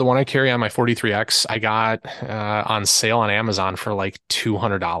pretty sure the one I carry on my 43X I got on sale on Amazon for like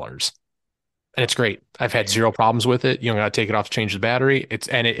 $200. And it's great. I've had zero problems with it. You don't got to take it off to change the battery. It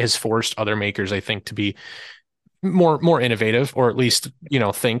has forced other makers, I think, to be more innovative, or at least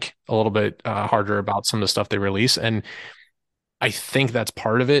think a little bit harder about some of the stuff they release. And I think that's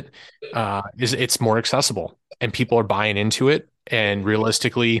part of it. Is it's more accessible and people are buying into it. And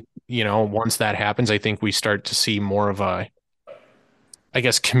realistically, once that happens, I think we start to see more of a, I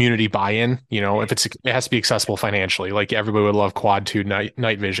guess, community buy-in. If it has to be accessible financially, like everybody would love quad 2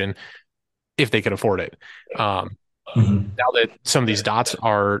 night vision if they could afford it. Um, Mhm. Now that some of these dots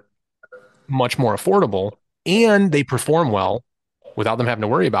are much more affordable and they perform well without them having to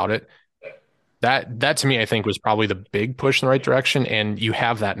worry about it, that to me, I think was probably the big push in the right direction. And you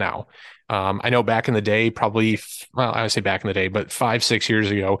have that now. I know back in the day, probably, well, I would say back in the day, but 5, 6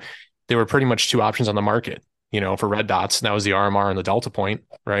 years ago, there were pretty much two options on the market, for red dots. And that was the RMR and the Delta Point,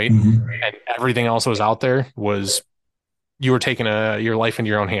 right? Mhm. And everything else that was out there was you were taking your life into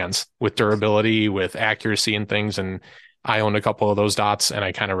your own hands with durability, with accuracy and things. And I owned a couple of those dots and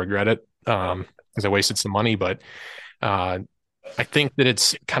I kind of regret it because I wasted some money. But uh, I think that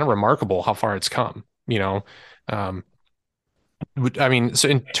it's kind of remarkable how far it's come, Um, I mean, so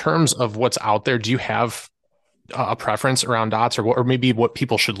in terms of what's out there, do you have a preference around dots or maybe what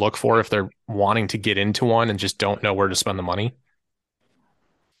people should look for if they're wanting to get into one and just don't know where to spend the money?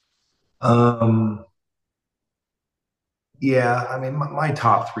 Um, yeah, I mean, my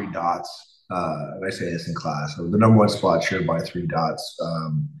top three dots, and I say this in class, so the number one spot shared by three dots.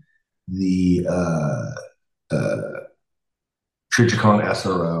 The Trijicon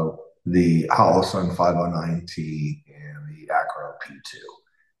SRO, the Holosun 509T, and the Acro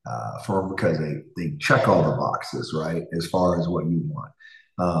P2. Because they check all the boxes, right? As far as what you want.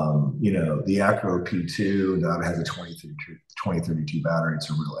 The Acro P2 that has a 2032 battery. It's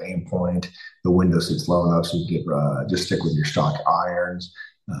a real aim point. The window sits low enough so you can just stick with your stock irons.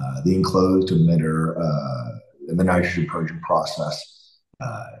 The enclosed emitter and the nitrogen purging process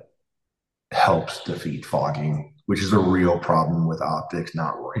helps defeat fogging, which is a real problem with optics,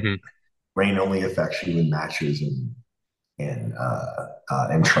 not rain. Hmm. Rain only affects you in matches and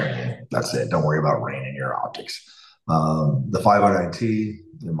training. That's it. Don't worry about rain in your optics. The 509T,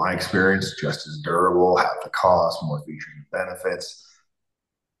 in my experience, just as durable, half the cost, more features and benefits.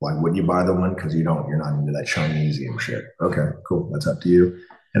 Why wouldn't you buy the one? Because you're not into that Chinese shit. Okay, cool. That's up to you.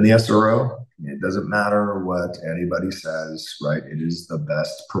 And the SRO, it doesn't matter what anybody says, right? It is the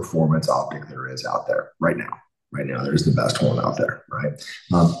best performance optic there is out there right now. Right now, there's the best one out there, right?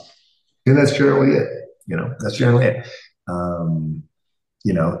 Um, and that's generally it. That's generally it. Um,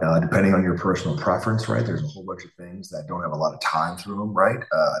 Depending on your personal preference, right? There's a whole bunch of things that don't have a lot of time through them, right?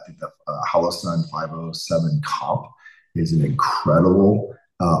 I think the Holosun 507 Comp is an incredible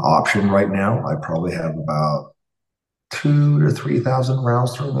option right now. I probably have about 2 to 3 thousand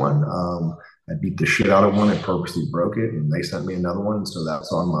rounds through one. I beat the shit out of one and purposely broke it, and they sent me another one. So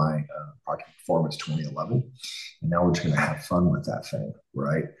that's on my Project Performance 2011. And now we're just going to have fun with that thing,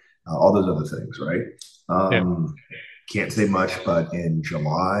 right? All those other things, right? Yeah. Can't say much, but in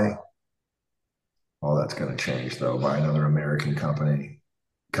July, all that's going to change, though, by another American company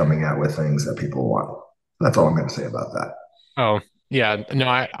coming out with things that people want. That's all I'm going to say about that. Oh, yeah.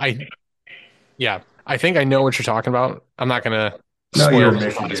 No, yeah, I think I know what you're talking about. I'm not gonna No, spoil you're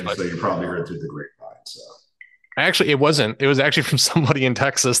the surprise, Michigan, but so you probably heard through the grapevine. So, actually, it wasn't. It was actually from somebody in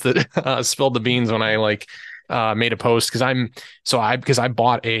Texas that spilled the beans when I like made a post because I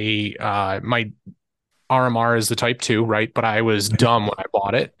bought my RMR is the Type 2, right? But I was dumb when I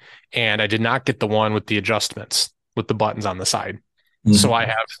bought it, and I did not get the one with the adjustments with the buttons on the side. So I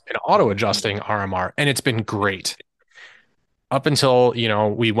mm-hmm. have an auto adjusting RMR, and it's been great up until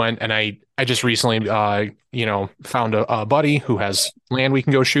we went and I just recently found a buddy who has land we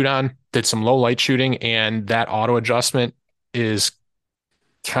can go shoot on, did some low light shooting, and that auto adjustment is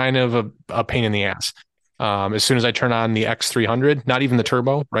kind of a pain in the ass. As soon as I turn on the X300, not even the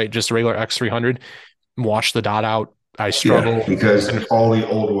turbo, right, just a regular X300, wash the dot out, I Yeah, struggle. because And all the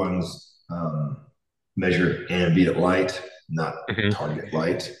old ones measure ambient light, not Mhm. target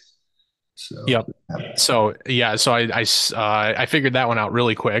light. So, Yep. So yeah, so I figured that one out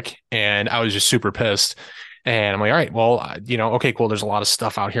really quick, and I was just super pissed. And I'm like, all right, well, okay, cool. There's a lot of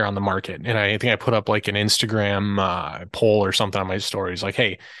stuff out here on the market, and I think I put up like an Instagram poll or something on my stories, like,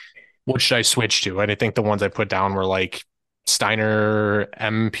 hey, what should I switch to? And I think the ones I put down were like Steiner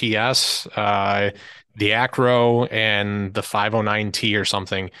MPS, the Acro, and the 509T or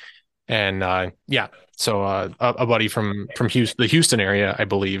something. And yeah, so a buddy from Houston, the Houston area, I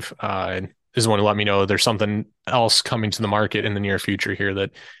believe, is the one who let me know there's something else coming to the market in the near future here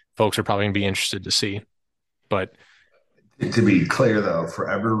that folks are probably going to be interested to see. But To be clear, though, for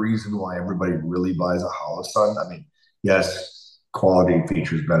every reason why everybody really buys a Holosun, I mean, yes, quality,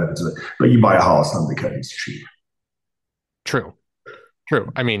 features, benefits, but you buy a Holosun because it's cheap. true,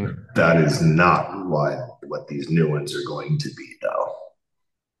 true. I mean, That is not what these new ones are going to be, though.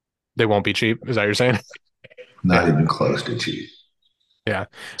 they won't be cheap. Is that what you're saying? Not Yeah. even close to cheap. Yeah.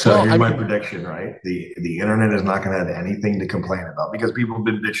 So Well, here's I my mean, prediction, right? The internet is not going to have anything to complain about because people have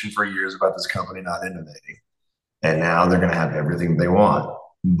been bitching for years about this company not innovating. And now they're going to have everything they want,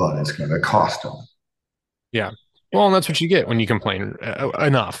 but it's going to cost them. yeah. Well, and that's what you get when you complain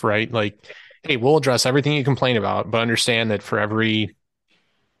enough, right? Like, hey, we'll address everything you complain about, but understand that for every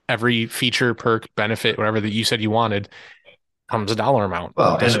feature, perk, benefit, whatever that you said you wanted, comes a dollar amount.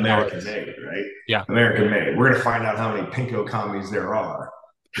 Well, That's and just how it American is. made, right? Yeah. American made. We're going to find out how many pinko commies there are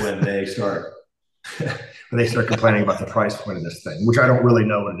when they start when they start complaining about the price point of this thing, which I don't really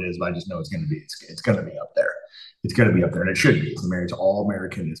know what it is, but I just know it's going to be it's going to be up there. It's going to be up there, and it should be. It's all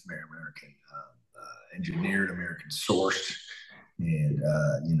American. It's American engineered, American sourced, and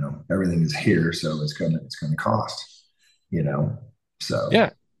everything is here, so it's gonna cost. You know, so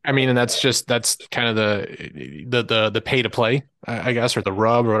Yeah. I mean, and that's kind of the pay to play, I guess, or the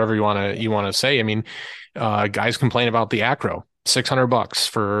rub or whatever you want to say. I mean, guys complain about the Acro, $600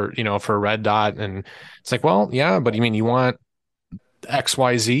 for, for a red dot. And it's like, well, yeah, but you mean you want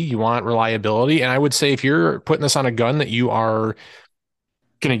XYZ, you want reliability. And I would say if you're putting this on a gun that you are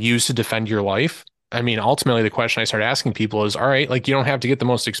going to use to defend your life, I mean, ultimately the question I start asking people is, all right, like you don't have to get the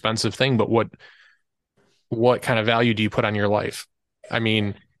most expensive thing, but what kind of value do you put on your life? I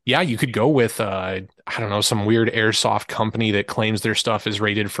mean, yeah, you could go with I don't know, some weird airsoft company that claims their stuff is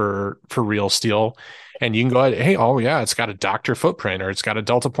rated for real steel. And you can go ahead, hey, oh yeah, it's got a Doctor footprint or it's got a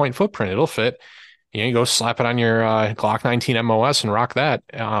Delta Point footprint. It'll fit. You go slap it on your Glock 19 MOS and rock that.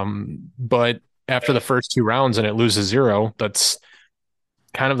 But after the first two rounds and it loses zero, that's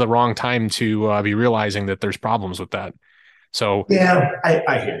kind of the wrong time to be realizing that there's problems with that. So yeah,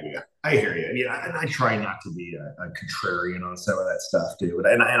 I hear you. I hear you. And I try not to be a contrarian on some of that stuff too.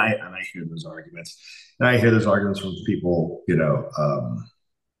 But and I hear those arguments, and I hear those arguments from people,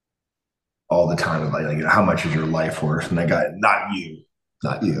 all the time about how much is your life worth? And that guy, not you,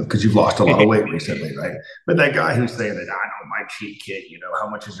 because you've lost a lot of weight recently, right? But that guy who's saying that I know my cheat kit, how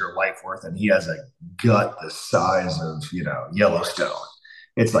much is your life worth? And he has a gut the size of Yellowstone.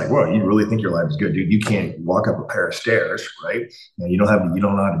 It's like, well, you really think your life is good, dude? You can't walk up a pair of stairs, right? You don't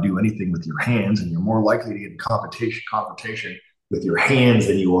know how to do anything with your hands, and you're more likely to get in confrontation with your hands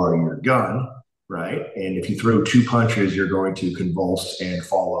than you are your gun, right? And if you throw two punches, you're going to convulse and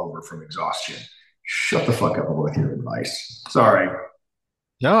fall over from exhaustion. Shut the fuck up with your advice. Sorry.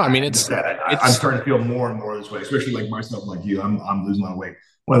 no, I mean I'm it's starting to feel more and more this way, especially like myself, like you. I'm losing a lot of weight.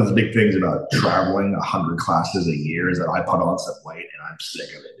 One of the big things about traveling 100 classes a year is that I put on some weight and I'm sick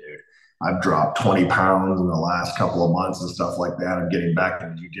of it, dude. I've dropped 20 pounds in the last couple of months and stuff like that. I'm getting back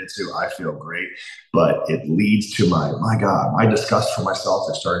into jujitsu. I feel great, but it leads to my God, my disgust for myself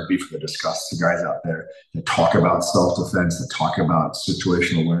is starting to be for the disgust of guys out there that talk about self defense, that talk about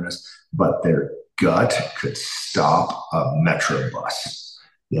situational awareness, but their gut could stop a metro bus.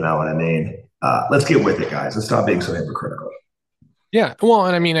 You know what I mean? Let's get with it, guys. Let's stop being so hypocritical. yeah. Well,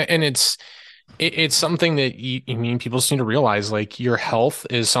 and I mean, and it's something that I mean, people just need to realize like your health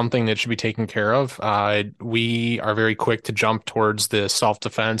is something that should be taken care of. We are very quick to jump towards the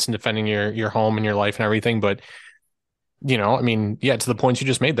self-defense and defending your home and your life and everything. But, I mean, yeah, to the points you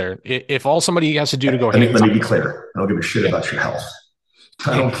just made there, if all somebody has to do to go Let me, hands let on, me be clear. I don't give a shit yeah, about your health.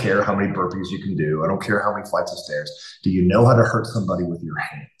 I don't care how many burpees you can do. I don't care how many flights of stairs. Do you know how to hurt somebody with your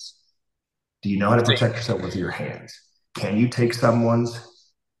hands? Do you know how to protect yourself with your hands? Can you take someone's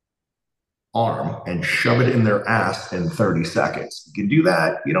arm and shove it in their ass in 30 seconds? You can do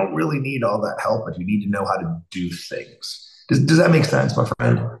that. You don't really need all that help, but you need to know how to do things. Does that make sense, my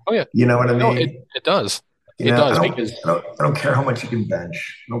friend? oh yeah, You know what I no, it mean? it does, You it know, I does don't, because I don't, I don't care how much you can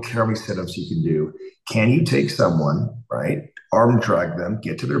bench. I don't care how many sit-ups you can do. Can you take someone, right? Arm drag them,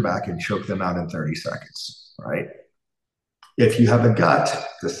 get to their back, and choke them out in 30 seconds, right? If you have a gut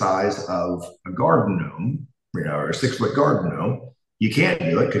the size of a garden gnome, or a 6 foot garden gnome, you can't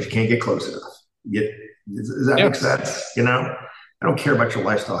do it because you can't get close enough. Does that yeah. make sense? I don't care about your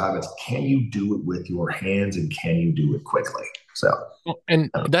lifestyle habits. Can you do it with your hands and can you do it quickly? So, Well, and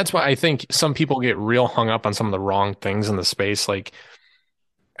that's why I think some people get real hung up on some of the wrong things in the space. Like,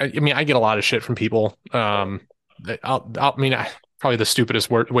 I mean, I get a lot of shit from people. I mean, probably the stupidest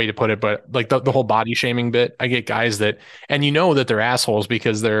way to put it, but like the whole body shaming bit. I get guys that, and you know that they're assholes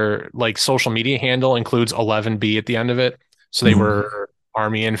because their like social media handle includes 11B at the end of it. So they Mhm. were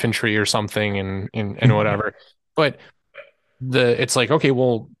army infantry or something and whatever. But it's like, okay,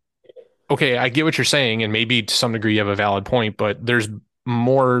 well, okay, I get what you're saying, and maybe to some degree you have a valid point, but there's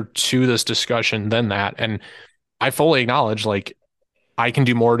more to this discussion than that. And I fully acknowledge like I can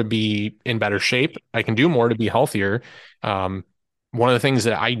do more to be in better shape. I can do more to be healthier. Um, One of the things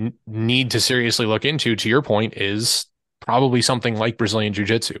that need to seriously look into, to your point, is probably something like Brazilian Jiu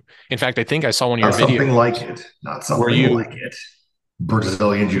Jitsu. In fact, I think I saw one of your Not videos something like it. Not where something you like it.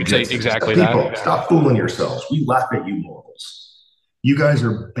 Brazilian would say jiu-jitsu. exactly that. People, stop fooling yourselves. We laugh at you mortals. You guys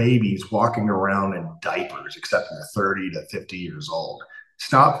are babies walking around in diapers, except you're 30 to 50 years old.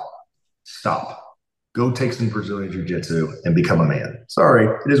 Stop. Stop. Go take some Brazilian jiu-jitsu and become a man. Sorry,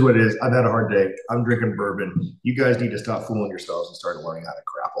 it is what it is. I've had a hard day. I'm drinking bourbon. You guys need to stop fooling yourselves and start learning how to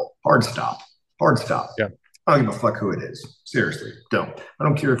grapple. Hard stop. Hard stop. Yeah. I don't give a fuck who it is. Seriously, don't. I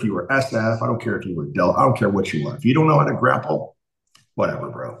don't care if you were SF. I don't care if you were Del. I don't care what you are. If you don't know how to grapple, whatever,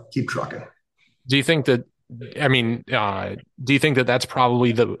 bro. Keep trucking. Do you think that? I mean, do you think that that's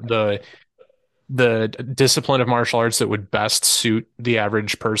probably the discipline of martial arts that would best suit the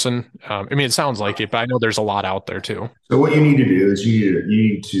average person? I mean, it sounds like it, but I know there's a lot out there too. So what you need to do is you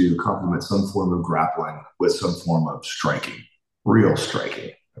need to complement some form of grappling with some form of striking, real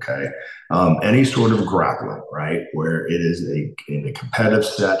striking. Okay, any sort of grappling, right, where it is in a competitive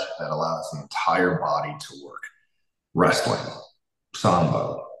set that allows the entire body to work. Wrestling,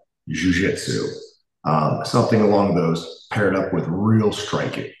 sambo, jujitsu, something along those paired up with real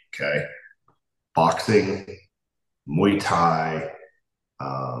striking. Okay, boxing, Muay Thai,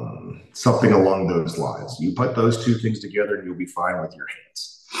 something along those lines. You put those two things together, and you'll be fine with your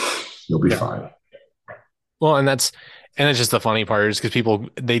hands. You'll be Yeah. fine. Well, and it's just the funny part is because people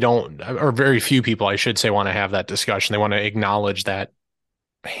they don't, or very few people, I should say, want to have that discussion. They want to acknowledge that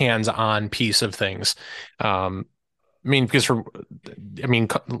hands-on piece of things. I mean,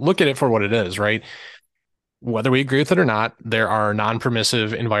 look at it for what it is, right? Whether we agree with it or not, there are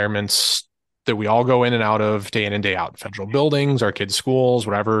non-permissive environments that we all go in and out of day in and day out. Federal buildings, our kids' schools,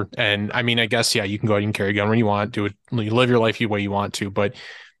 whatever. And I mean, I guess, yeah, you can go ahead and carry a gun when you want, do it, you live your life the way you want to, but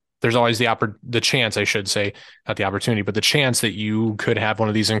there's always the chance, I should say, not the opportunity, but the chance that you could have one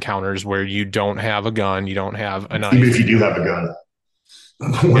of these encounters where you don't have a gun, you don't have a Even if knife. you do have a gun,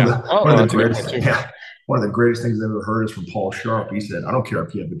 one of Yeah. the Oh, one of the that's a good greatest point too. yeah, one of the greatest things I've ever heard is from Paul Sharp. He said, "I don't care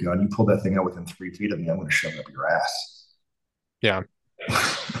if you have a gun. You pull that thing out within 3 feet of me, I'm going to shove it up your ass." Yeah. And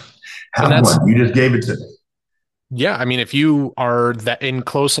Have that's, one. You just gave it to me. yeah. I mean, if you are that in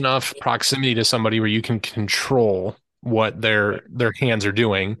close enough proximity to somebody where you can control what their hands are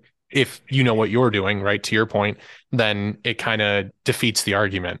doing, if you know what you're doing, right, to your point, then it kind of defeats the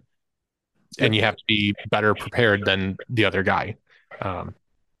argument. And you Yep. have to be better prepared than the other guy. Um,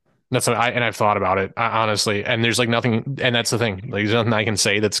 That's what I've thought about it honestly, and there's like nothing, and that's the thing. Like there's nothing I can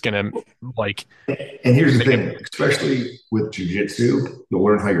say that's gonna like And here's the make it. thing, especially with jujitsu, you'll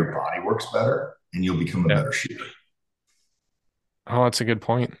learn how your body works better and you'll become a Yeah. better shooter. Oh, that's a good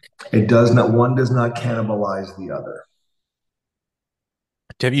point. It does not, one does not cannibalize the other.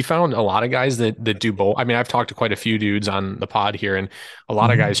 Have you found a lot of guys that do both? I mean, I've talked to quite a few dudes on the pod here, and a lot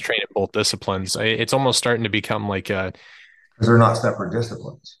of guys Mhm. train in both disciplines. It's almost starting to become like a Because they're not separate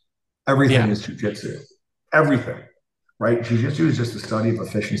disciplines. Everything yeah, is jujitsu. Everything, right? Jujitsu is just the study of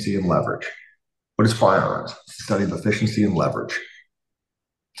efficiency and leverage. What is firearms? It's the study of efficiency and leverage.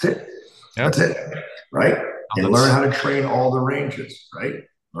 That's it. yeah. That's it, right? Oh, And learn that's how to train all the ranges, right?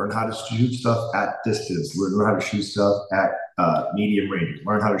 Learn how to shoot stuff at distance. Learn how to shoot stuff at medium range.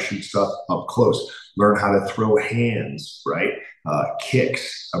 Learn how to shoot stuff up close. Learn how to throw hands, right?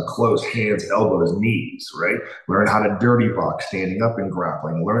 Kicks up close, hands, elbows, knees, right? Learn how to dirty box standing up and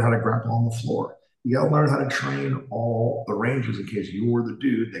grappling. Learn how to grapple on the floor. You got to learn how to train all the ranges in case you're the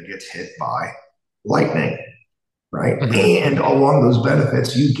dude that gets hit by lightning, right? mhm. And along those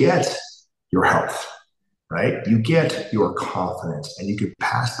benefits, you get your health, right? You get your confidence, and you can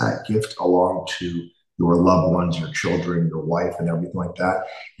pass that gift along to your loved ones, your children, your wife, and everything like that.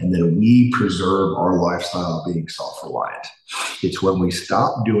 And then we preserve our lifestyle being self reliant. It's when we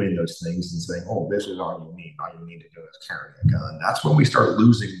stop doing those things and saying, oh, this is all you need. All you need to do is carry a gun. That's when we start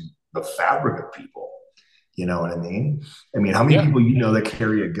losing the fabric of people. You know what I mean? I mean, how many Yeah, people you know that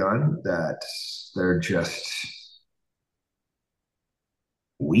carry a gun that they're just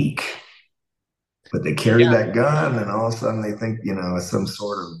weak, but they carry yeah. that gun and all of a sudden they think, it's some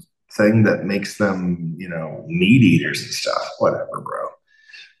sort of thing that makes them, meat eaters and stuff. Whatever, bro.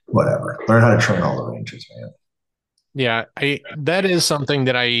 Whatever. Learn how to train all the ranges, man. Yeah, I that is something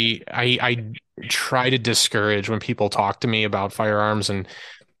that I try to discourage when people talk to me about firearms, and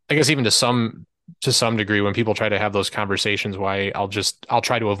I guess even to some degree when people try to have those conversations, why I'll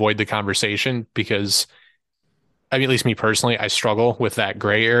try to avoid the conversation because I mean, at least me personally, I struggle with that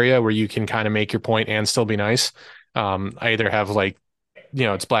gray area where you can kind of make your point and still be nice. I either have like,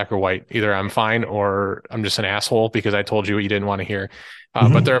 it's black or white. Either I'm fine or I'm just an asshole because I told you what you didn't want to hear.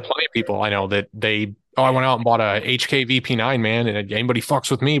 But there are Mhm. plenty of people I know that I went out and bought a HK VP9, man, and anybody fucks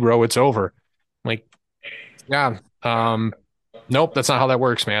with me, bro, it's over. I'm like, yeah, nope, that's not how that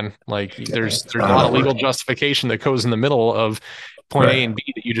works, man. Like, Yeah, there's it's there's not a how lot of that works. legal justification that goes in the middle of point A Right. and B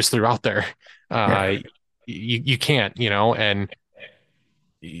that you just threw out there. Yeah. Uh, you can't, and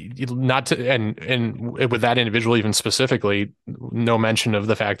not to and with that individual even specifically, no mention of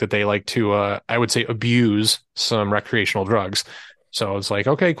the fact that they like to I would say abuse some recreational drugs. So it's like,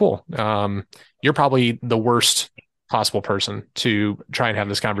 okay, cool. You're probably the worst possible person to try and have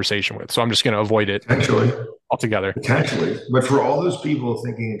this conversation with. So I'm just going to avoid it Potentially. altogether. Potentially. But for all those people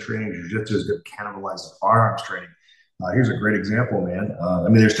thinking training jujitsu is going to cannibalize the firearms training, here's a great example, man. I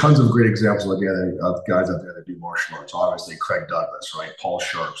mean, there's tons of great examples of guys out there that do martial arts. Obviously, Craig Douglas, right? Paul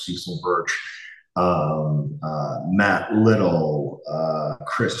Sharp, Cecil Birch, Matt Little,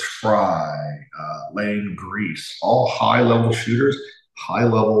 Chris Fry, Lane Grease, all high level shooters, high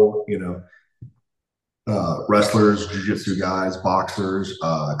level, wrestlers, jiu-jitsu guys, boxers,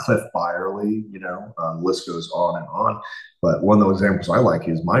 Cliff Byerly, the list goes on and on. But one of those examples I like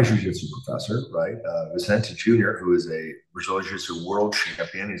is my jiu-jitsu professor, right? Vicente Jr., who is a Brazilian jiu-jitsu world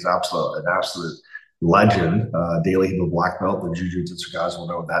champion. He's an absolute legend. Daily Hill black belt. The jiu-jitsu guys will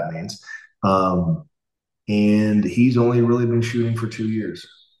know what that means. And he's only really been shooting for 2 years.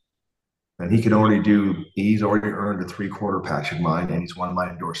 And he's already earned a three-quarter patch of mine, and he's one of my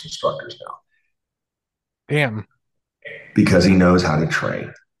endorsed instructors now Damn. because he knows how to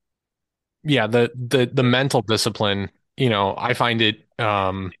train. Yeah, the mental discipline, I find it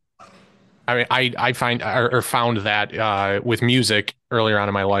I mean I find or found that with music earlier on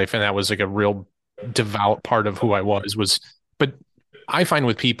in my life, and that was like a real devout part of who I was but I find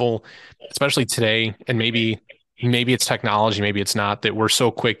with people, especially today, and maybe it's technology, maybe it's not, that we're so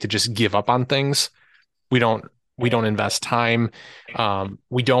quick to just give up on things. We don't we don't invest time.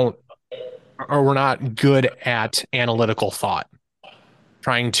 We don't or we're not good at analytical thought,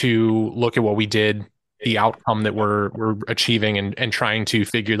 trying to look at what we did, the outcome that we're achieving, and trying to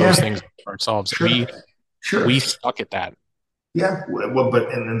figure those Yeah, things out for ourselves. sure, We sure. suck at that. Yeah, well,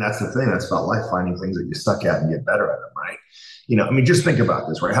 but and then that's the thing. That's about life, finding things that you suck at and get better at them, right? I mean, just think about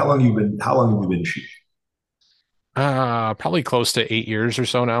this, right? How long have you been shooting? Probably close to 8 years or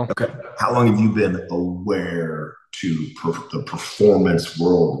so now. Okay. How long have you been aware to the performance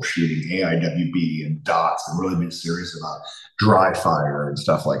world of shooting AIWB and dots and really been serious about dry fire and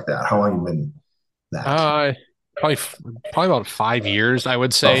stuff like that? How long have you been that? Uh, probably probably about 5 years, I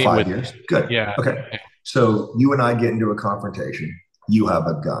would About say. five With years. Good. yeah, Okay. So you and I get into a confrontation. You have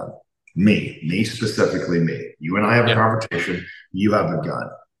a gun. Me specifically, me. You and I have a yeah, confrontation. You have a gun.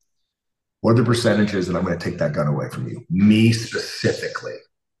 What are the percentages that I'm going to take that gun away from you? Me specifically,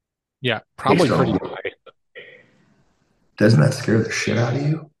 yeah, probably based pretty on high. doesn't that scare the shit out of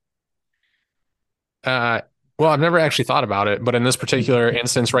you? Uh, well, I've never actually thought about it, but in this particular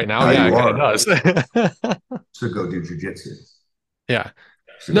instance right now, Now yeah, it you kind of are. does. So go do jujitsu. Yeah.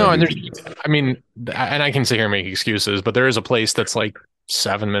 So go No, and do there's, jujitsu. I mean, and I can sit here and make excuses, but there is a place that's like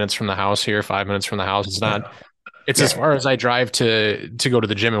 7 minutes from the house here, 5 minutes from the house. It's not, Yeah. it's as Yeah. far as I drive to go to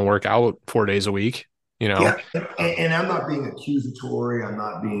the gym and work out 4 days a week, you know? Yeah. And I'm not being accusatory. I'm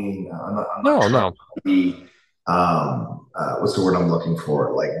not No, trying no. to be, what's the word I'm looking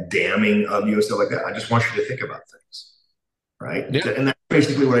for? Like damning of you and stuff like that. I just want you to think about things. Right. Yeah, And that's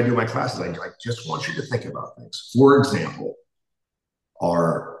basically what I do in my classes. I just want you to think about things. For example,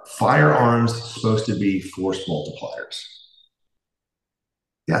 are firearms supposed to be force multipliers?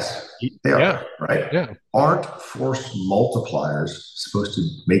 Yes, they yeah, are, right? yeah. Aren't force multipliers supposed to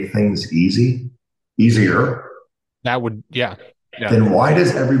make things easier? That would, yeah, yeah. Then why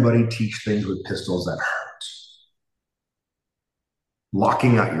does everybody teach things with pistols that hurt?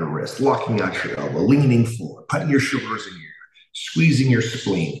 Locking out your wrist, locking out your elbow, leaning forward, putting your shoulders in your ear, squeezing your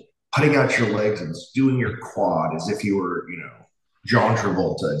spleen, putting out your legs and doing your quad as if you were, John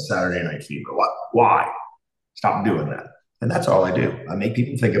Travolta in Saturday Night Fever. What? Why? Stop doing that. And that's all I do. I make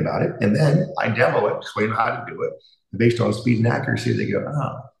people think about it, and then I demo it, explain how to do it. Based on speed and accuracy, they go,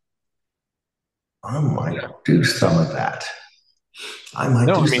 oh, I might Yeah. do some of that. I might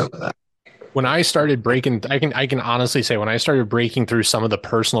No, do I some mean, of that. when I started breaking, I can honestly say when I started breaking through some of the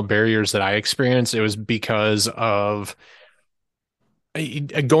personal barriers that I experienced, it was because of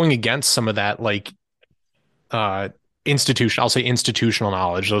going against some of that uh institution, I'll say institutional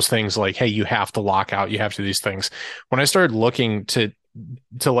knowledge, those things like, hey, you have to lock out, you have to do these things. When I started looking to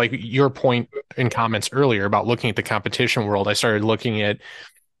like your point in comments earlier about looking at the competition world, I started looking at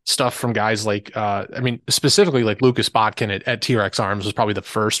stuff from guys like I mean, specifically like Lucas Botkin at T-Rex Arms was probably the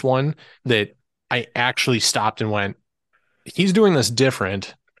first one that I actually stopped and went, he's doing this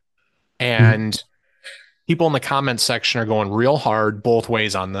different. And people in the comments section are going real hard both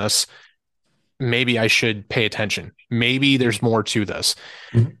ways on this. Maybe I should pay attention. Maybe there's more to this.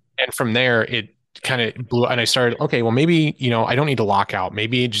 Mhm. And from there, it kind of blew. And I started, okay, well, maybe, I don't need to lock out.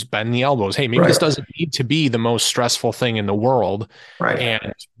 Maybe just bend the elbows. Hey, maybe this Right, doesn't need to be the most stressful thing in the world. right.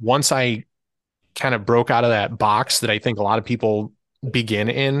 And once I kind of broke out of that box that I think a lot of people begin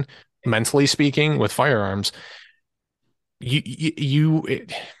in, mentally speaking, with firearms,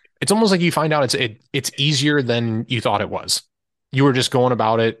 it's almost like you find out it's easier than you thought it was. You were just going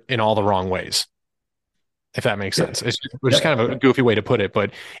about it in all the wrong ways, if that makes Yep, sense. It's just kind yep. of a goofy way to put it,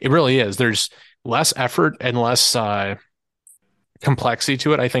 but it really is. There's less effort and less complexity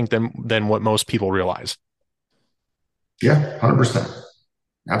to it, I think, than what most people realize. Yeah, 100%.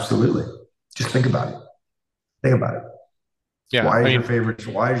 Absolutely. Just think about it. Think about it. Yeah, I mean,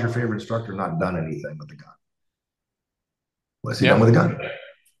 Why is your favorite instructor not done anything with the gun? What's he done yeah. with the gun?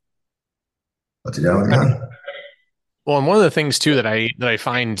 What's he done with the gun? Well, and one of the things too that I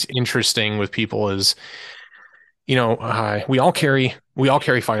find interesting with people is, we all carry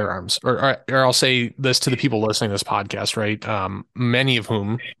firearms, or I'll say this to the people listening to this podcast, right? Many of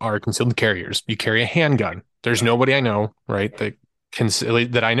whom are concealed carriers. You carry a handgun. There's nobody I know, right,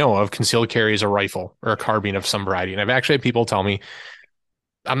 that I know of concealed carries a rifle or a carbine of some variety. And I've actually had people tell me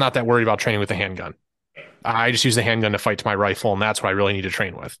I'm not that worried about training with a handgun. I just use the handgun to fight to my rifle, and that's what I really need to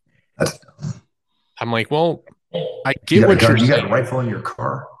train with. That's, I'm like, well, I get what you're you got a saying. rifle in your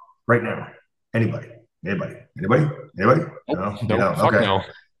car right now. Anybody? Anybody? Anybody? Anybody? Nope, No, you nope, don't. fuck Okay. no.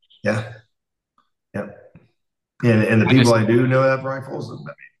 Yeah. Yeah. And the I people just, I do know have rifles, I mean,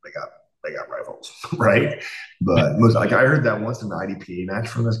 they got rifles, right? But most like I heard that once in the IDPA match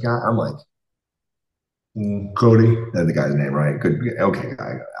from this guy. I'm like, Cody, that's the guy's name, right? Good. Okay,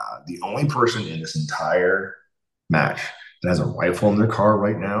 guy. The only person in this entire match that has a rifle in their car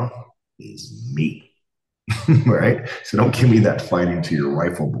right now is me. Right? So don't give me that fighting to your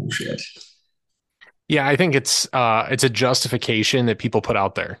rifle bullshit. yeah, I think it's a justification that people put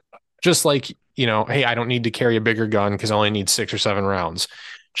out there. Just like, hey, I don't need to carry a bigger gun because I only need 6 or 7 rounds.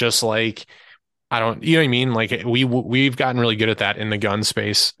 Just like I don't, you know what I mean? Like we've gotten really good at that in the gun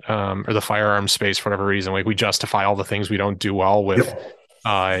space, or the firearm space for whatever reason. Like we justify all the things we don't do well with,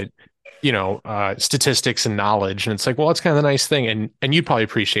 Yep. uh, statistics and knowledge. And it's like, well, that's kind of the nice thing. And you'd probably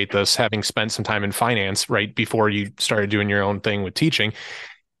appreciate this, having spent some time in finance right before you started doing your own thing with teaching.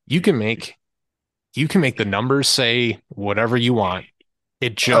 You can make you can make the numbers say whatever you want.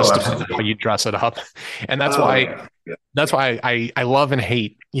 It Oh, just depends on how absolutely. you dress it up. And that's Oh why yeah. Yeah. that's why I love and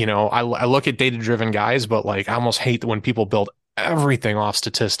hate, I look at data driven guys, but like I almost hate when people build everything off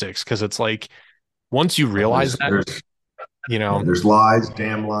statistics because it's like once you Oh, realize that, you know, there's lies,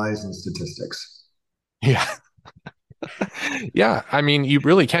 damn lies, and statistics. yeah, yeah. I mean, you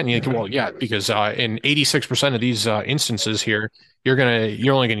really can. Well, yeah, because in 86% of these instances here, you're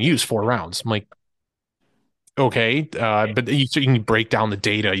only gonna use 4 rounds. I'm like, okay, but so you can break down the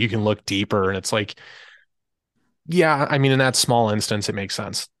data, you can look deeper, and it's like, yeah, I mean, in that small instance, it makes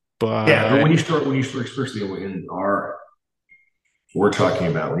sense. Yeah, but But when you start, especially in our we're talking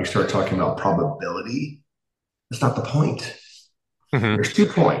about when you start talking about probability, that's not the point. mhm. There's 2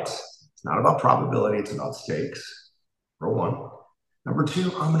 points. It's not about probability, it's about stakes. For one. Number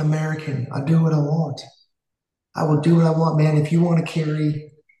two, I'm an American. I do what I want. I will do what I want, man. If you want to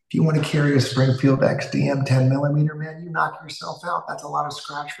carry a Springfield XDM 10 millimeter, man, you knock yourself out. That's a lot of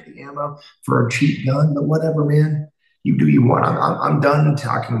scratch for the ammo for a cheap gun, but whatever, man. You do you want. I'm done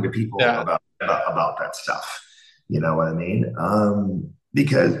talking to people Yeah, about that stuff. You know what I mean?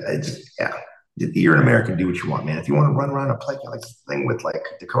 Because it's yeah, you're an American. Do what you want, man. If you want to run around and play like this thing with like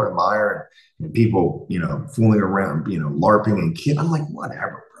Dakota Meyer and people, fooling around, LARPing and kid, I'm like,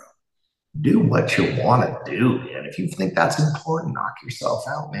 whatever, do what you want to do, man. If you think that's important, knock yourself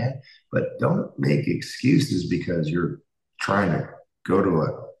out, man. But don't make excuses because you're trying to go to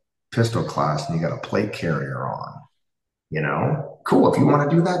a pistol class and you got a plate carrier on. Cool. If you want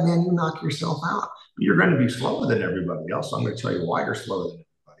to do that, man, you knock yourself out. But you're going to be slower than everybody else. So I'm going to tell you why you're slower than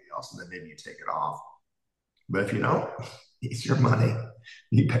everybody else, and then maybe you take it off. But if you don't, it's your money.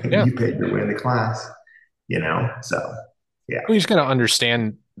 Yeah. you paid your way in the class, you know? So, yeah. You just got to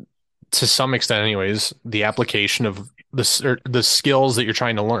understand to some extent anyways, the application of the skills that you're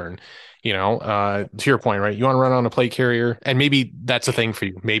trying to learn. To your point, right? You want to run on a plate carrier, and maybe that's a thing for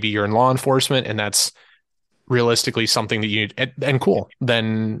you. Maybe you're in law enforcement, and that's realistically something that and cool.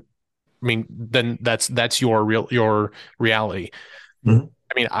 Then, I mean, then that's your reality. Mhm.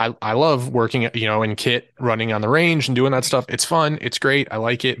 I mean, I love working, in kit, running on the range and doing that stuff. It's fun. It's great. I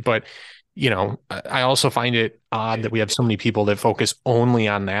like it. But, I also find it odd that we have so many people that focus only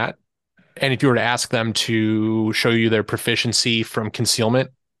on that. And if you were to ask them to show you their proficiency from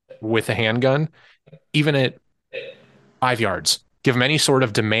concealment with a handgun, even at 5 yards, give them any sort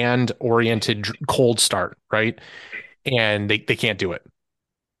of demand oriented cold start, right? And they can't do it.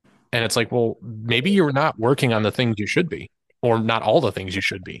 And it's like, well, maybe you're not working on the things you should be, or not all the things you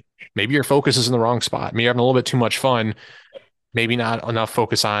should be. Maybe your focus is in the wrong spot. Maybe you're having a little bit too much fun. Maybe not enough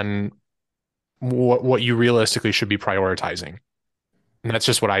focus on what you realistically should be prioritizing. And that's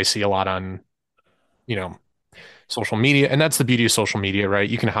just what I see a lot on, you know, social media. And that's the beauty of social media, right?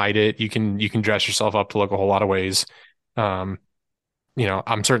 You can hide it. You can dress yourself up to look a whole lot of ways. Um,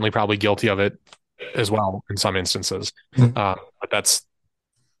 I'm certainly probably guilty of it as well in some instances. But that's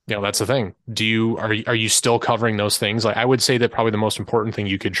the thing. Are you still covering those things? Like, I would say that probably the most important thing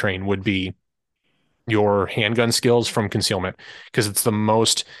you could train would be your handgun skills from concealment, because it's the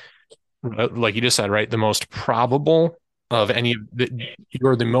most, like you just said, right? The most probable of any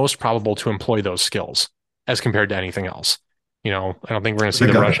you're the most probable to employ those skills as compared to anything else. I don't think we're going to see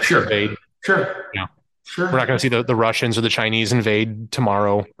the Russians Sure. invade. Sure. You know, we're Sure. not going to see the Russians or the Chinese invade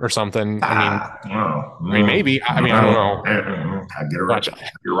tomorrow or something. I mean, maybe. I mean, I don't know. I get it right. Watch.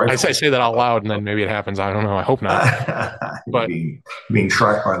 You're right. I say that out loud, and then maybe it happens. I don't know. I hope not. But being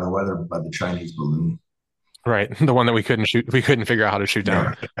tracked by the weather by the Chinese balloon. right, the one that we couldn't shoot. We couldn't figure out how to shoot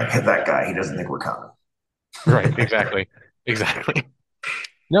down. I hit that guy. He doesn't think we're coming. Right. Exactly. Exactly.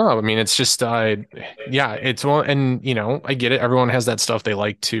 No, I mean, it's just, yeah, it's well, and I get it. Everyone has that stuff they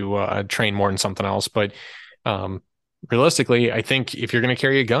like to train more than something else, but um, realistically, I think if you're going to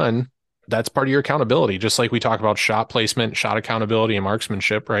carry a gun, that's part of your accountability. Just like we talk about shot placement, shot accountability, and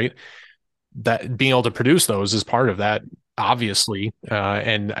marksmanship, right? That being able to produce those is part of that, obviously,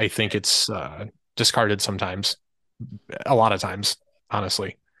 and I think it's discarded sometimes, a lot of times,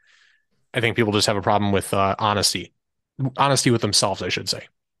 honestly. I think people just have a problem with honesty with themselves, I should say.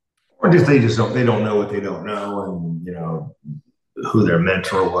 Or just they don't know what they don't know, and who their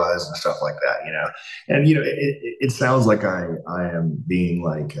mentor was and stuff like that. And it sounds like I am being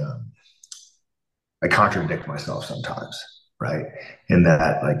like I contradict myself sometimes, right? In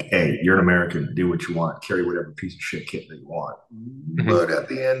that, like, hey, you're an American, do what you want, carry whatever piece of shit kit that you want. Mm-hmm. But at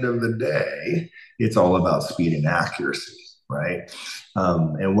the end of the day, it's all about speed and accuracy, right?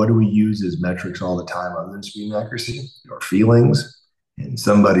 And what do we use as metrics all the time other than speed and accuracy? Your feelings and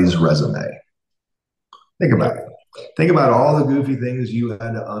somebody's resume. Think about it. Think about all the goofy things you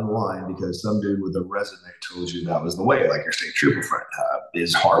had to unwind because some dude with a resume told you that was the way, like your state trooper friend.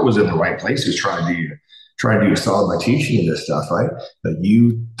 His heart was in the right place. He was trying to do you solid by teaching you this stuff, right? But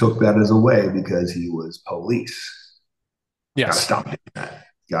you took that as a way because he was police. Yes. Gotta stop doing that.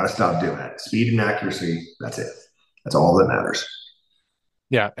 Gotta stop doing that. Speed and accuracy, that's it. That's all that matters.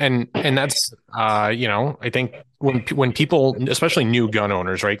 Yeah, and that's I think when people, especially new gun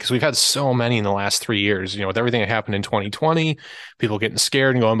owners, right? Because we've had so many in the last 3 years, with everything that happened in 2020, people getting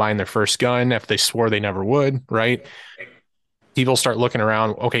scared and going buying their first gun after they swore they never would, right? People start looking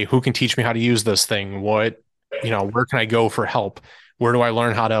around, okay, who can teach me how to use this thing? Where can I go for help? Where do I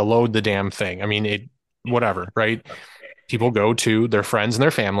learn how to load the damn thing? I mean, whatever, right? People go to their friends and their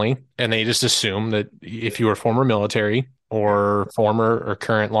family, and they just assume that if you are former military or former or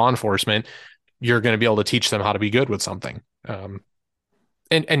current law enforcement, you're going to be able to teach them how to be good with something. And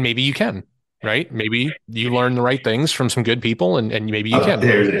maybe you can, right? Maybe you learn the right things from some good people, and maybe you can.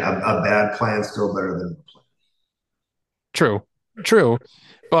 There's a bad plan still better than no plan. True.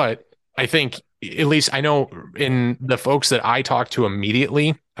 But I think, at least I know in the folks that I talk to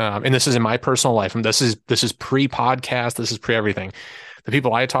immediately, and this is in my personal life, and this is pre-podcast, this is pre-everything. The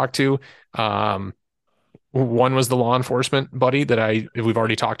people I talk to, one was the law enforcement buddy that we've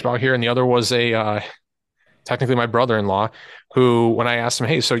already talked about here, and the other was technically my brother-in-law, who, when I asked him,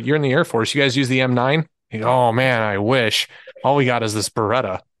 hey, so you're in the Air Force, you guys use the M9? Oh man, I wish. All we got is this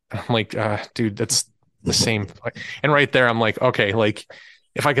Beretta. I'm like, dude, that's the same. And right there, I'm like, okay, like,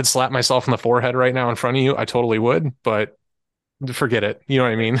 if I could slap myself in the forehead right now in front of you, I totally would, but forget it. You know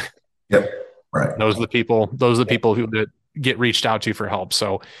what I mean? Yep. Right. Those are the people who that get reached out to for help.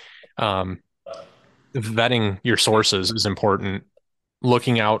 So, vetting your sources is important.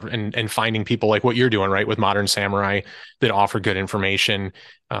 looking out and finding people like what you're doing, right, with Modern Samurai that offer good information.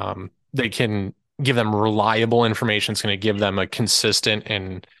 They can give them reliable information. It's going to give them a consistent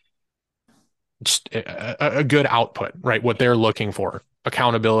and just a good output, right? What they're looking for,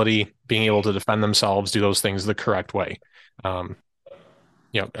 accountability, being able to defend themselves, do those things the correct way. Um,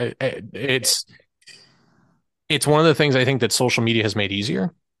 it's one of the things I think that social media has made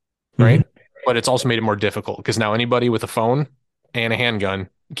easier, right? Mhm. But it's also made it more difficult because now anybody with a phone and a handgun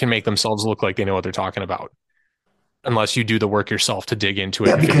can make themselves look like they know what they're talking about, unless you do the work yourself to dig into it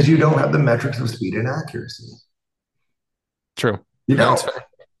Yeah, and figure. because you don't have the metrics of speed and accuracy. True. You No, it's don't. fair.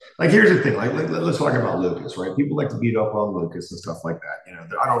 Like, here's the thing. Let's talk about Lucas, right? People like to beat up on Lucas and stuff like that.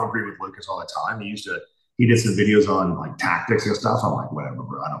 I don't agree with Lucas all the time. He did some videos on like tactics and stuff. I'm like, whatever,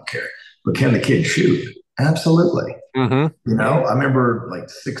 bro. I don't care. But can the kid shoot? Absolutely. Mm-hmm. I remember like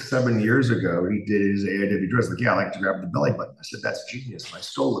 6, 7 years ago, he did his AIW dress. Like, yeah, I like to grab the belly button. I said, that's genius. And I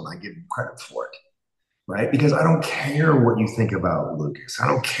stole it and I give him credit for it. Right? Because I don't care what you think about Lucas. I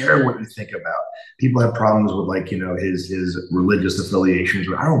don't care what you think about. People have problems with like, his religious affiliations.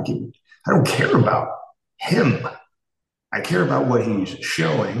 I don't care about him. I care about what he's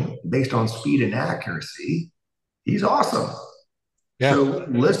showing based on speed and accuracy. He's awesome. Yeah. So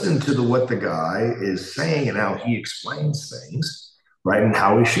listen to what the guy is saying and how he explains things, right? And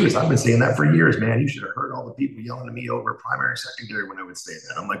how he shoots. I've been saying that for years, man. You should have heard all the people yelling at me over primary and secondary when I would say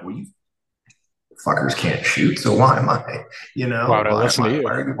that. I'm like, well, you fuckers can't shoot, so why am I? Why would I listen to you?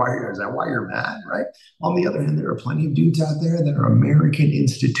 Is that why you're mad, right? On the other hand, there are plenty of dudes out there that are American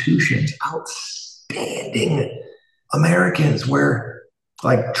institutions, outstanding Americans, where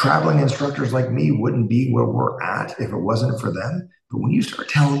like traveling instructors like me wouldn't be where we're at if it wasn't for them. But when you start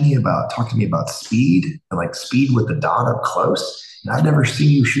talking to me about speed and like speed with the dot up close, and I've never seen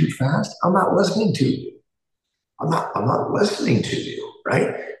you shoot fast, I'm not listening to you. I'm not listening to you,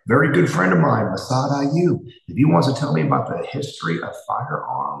 right? Very good friend of mine, Masad Ayub. If he wants to tell me about the history of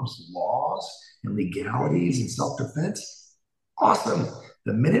firearms laws and legalities and self-defense, awesome.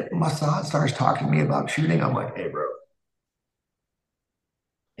 The minute Masad starts talking to me about shooting, I'm like, hey, bro.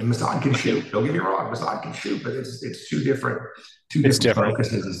 And Masad can shoot. Don't get me wrong, Masad can shoot, but it's two It's different different.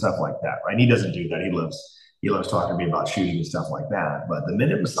 focuses and stuff like that, right? He doesn't do that. He loves talking to me about shooting and stuff like that. But the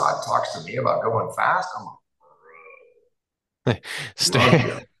minute Masad talks to me about going fast, I'm like, love Stay.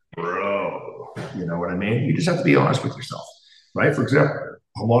 you, bro. You know what I mean? You just have to be honest with yourself, right? For example,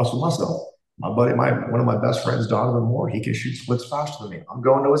 I'm honest with myself. One of my best friends, Donovan Moore, he can shoot splits faster than me. I'm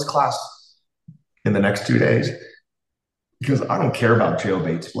going to his class in the next 2 days because I don't care about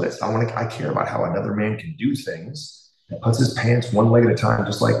jailbait splits. I care about how another man can do things that puts his pants one leg at a time,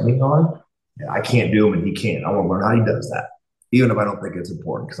 just like me on. And I can't do them and he can. I want to learn how he does that, even if I don't think it's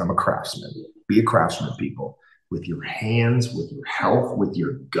important because I'm a craftsman. Be a craftsman, people, with your hands, with your health, with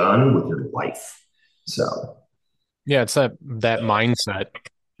your gun, with your life. So, Yeah, it's that mindset.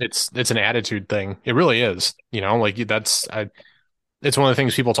 It's an attitude thing. It really is. Like it's one of the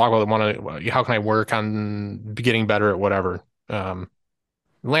things people talk about that want to, how can I work on getting better at whatever? Land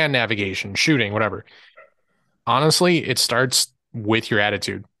navigation, shooting, whatever. Honestly, it starts with your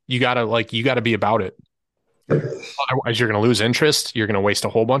attitude. You gotta be about it. Otherwise, you're gonna lose interest, you're gonna waste a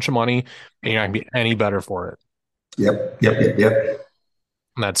whole bunch of money, and you're not gonna be any better for it. yep.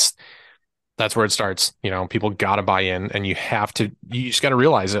 And that's where it starts. People gotta buy in, and you just gotta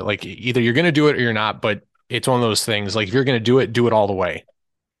realize it. Like either you're gonna do it or you're not, but it's one of those things. Like if you're gonna do it all the way.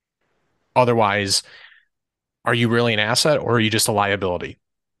 Otherwise, are you really an asset or are you just a liability?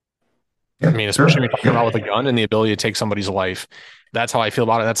 I Yeah, mean, especially when sure. you're talking about with Yep. a gun and the ability to take somebody's life. That's how I feel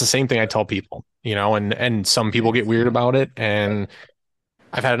about it. That's the same thing I tell people, and some people get weird about it. And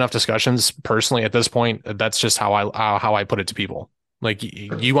I've had enough discussions personally at this point. That's just how I put it to people. Like,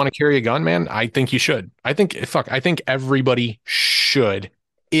 you want to carry a gun, man? I think you should. I think everybody should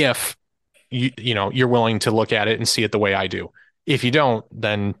if you're willing to look at it and see it the way I do. If you don't,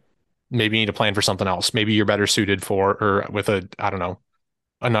 then maybe you need to plan for something else. Maybe you're better suited for or with I don't know,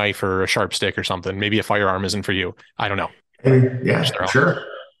 a knife or a sharp stick or something. Maybe a firearm isn't for you. I don't know. Yeah, Just throw. sure.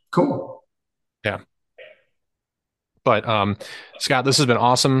 Cool. Yeah. But Scott, this has been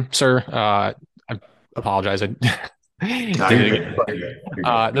awesome, sir. I apologize. I No, did you're it good. again. You're good. You're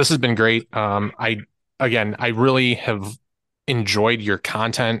good. This has been great. I really have enjoyed your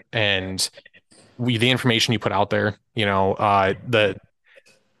content and the information you put out there. The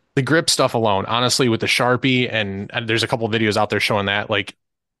grip stuff alone, honestly, with the Sharpie and there's a couple of videos out there showing that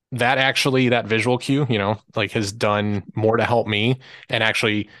that visual cue, like has done more to help me and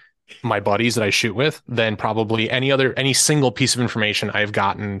actually my buddies that I shoot with than probably any single piece of information I've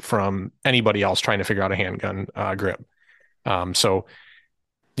gotten from anybody else trying to figure out a handgun grip. So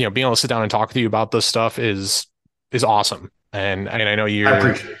being able to sit down and talk with you about this stuff is awesome. And I know I you're,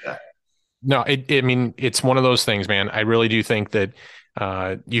 appreciate that. no, I mean, it's one of those things, man. I really do think that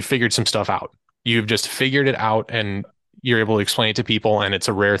you figured some stuff out. You've just figured it out and you're able to explain it to people, and it's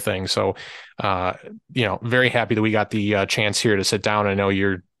a rare thing. So, uh, very happy that we got the chance here to sit down. I know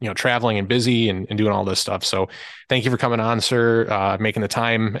you're, traveling and busy and doing all this stuff. So thank you for coming on, sir, making the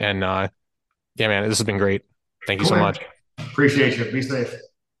time. And yeah, man, this has been great. Thank you Cool, so man. much. Appreciate you. Be safe.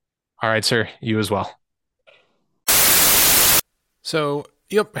 All right, sir. You as well. So,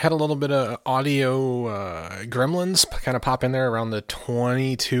 yep, had a little bit of audio gremlins kind of pop in there around the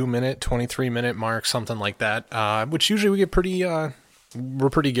 22-minute, 23-minute mark, something like that, which usually we get we're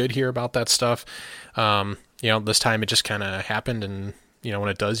pretty good here about that stuff. This time it just kind of happened, and, when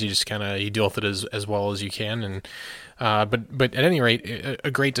it does, you just you deal with it as well as you can. And, but at any rate,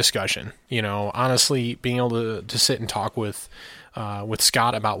 a great discussion, honestly, being able to sit and talk with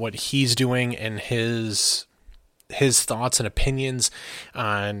Scott about what he's doing and his thoughts and opinions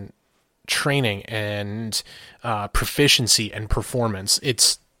on training and proficiency and performance.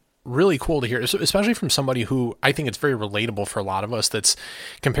 It's really cool to hear, especially from somebody who I think it's very relatable for a lot of us. That's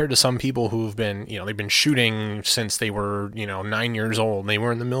compared to some people who've been, they've been shooting since they were, 9 years old. And they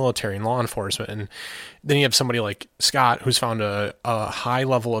were in the military and law enforcement. And then you have somebody like Scott who's found a high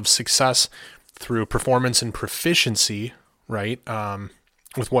level of success through performance and proficiency, right?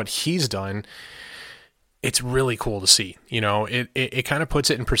 With what he's done. It's really cool to see, it kind of puts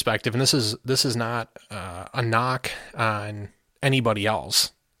it in perspective. And this is not a knock on anybody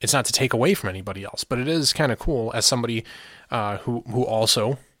else. It's not to take away from anybody else, but it is kind of cool as somebody who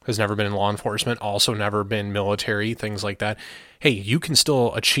also has never been in law enforcement, also never been military, things like that. Hey, you can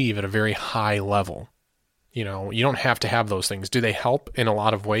still achieve at a very high level. You don't have to have those things. Do they help in a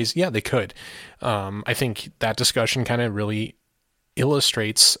lot of ways? Yeah, they could. I think that discussion kind of really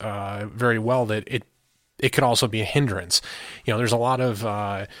illustrates very well that it could also be a hindrance. There's a lot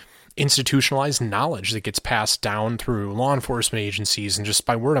of institutionalized knowledge that gets passed down through law enforcement agencies and just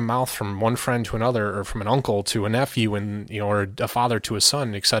by word of mouth from one friend to another, or from an uncle to a nephew, and or a father to a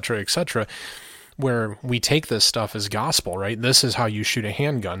son, et cetera, where we take this stuff as gospel, right? This is how you shoot a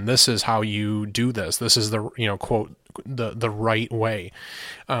handgun. This is how you do this. This is the, quote, the right way.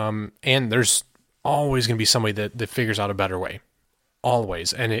 And there's always going to be somebody that figures out a better way.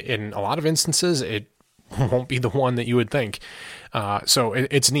 Always. And in a lot of instances, it won't be the one that you would think. So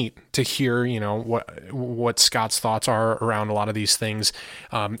it's neat to hear, what Scott's thoughts are around a lot of these things.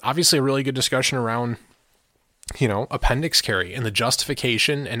 Obviously a really good discussion around, appendix carry and the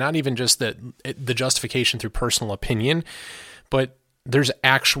justification, and not even just the justification through personal opinion, but there's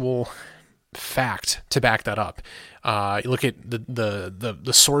actual fact to back that up. You look at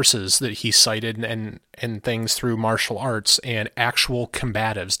the sources that he cited and things through martial arts and actual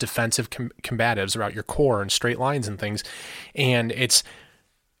combatives, defensive combatives about your core and straight lines and things. And it's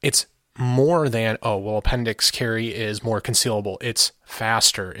more than, appendix carry is more concealable. It's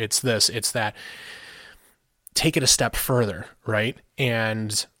faster. It's this, it's that. Take it a step further, right?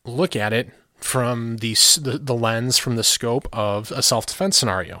 And look at it from the lens, from the scope of a self-defense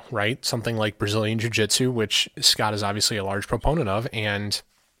scenario, right? Something like Brazilian Jiu-Jitsu, which Scott is obviously a large proponent of, and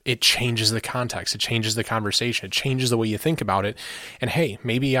it changes the context, it changes the conversation, it changes the way you think about it. And hey,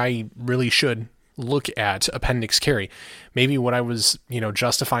 maybe I really should look at appendix carry. Maybe what I was,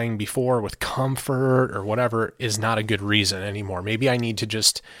 justifying before with comfort or whatever is not a good reason anymore. Maybe I need to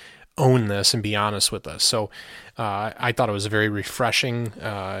just own this and be honest with this. So I thought it was a very refreshing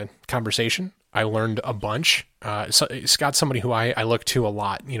conversation. I learned a bunch. Scott's somebody who I look to a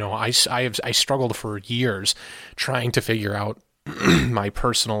lot. I struggled for years trying to figure out my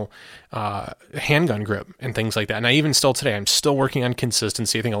personal handgun grip and things like that. And I even still today, I'm still working on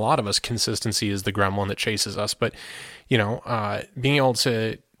consistency. I think a lot of us, consistency is the gremlin that chases us. But, being able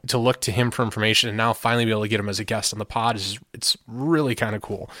to look to him for information and now finally be able to get him as a guest on the pod it's really kind of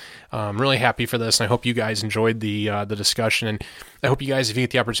cool. I'm really happy for this, and I hope you guys enjoyed the discussion. And I hope you guys, if you get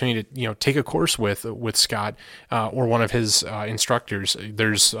the opportunity to take a course with Scott or one of his instructors,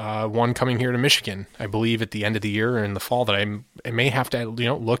 there's one coming here to Michigan, I believe, at the end of the year or in the fall that I may have to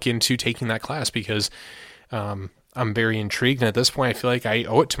look into taking that class, because I'm very intrigued. And at this point, I feel like I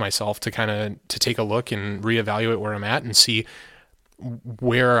owe it to myself to take a look and reevaluate where I'm at and see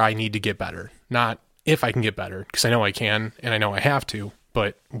where I need to get better. Not if I can get better, because I know I can and I know I have to,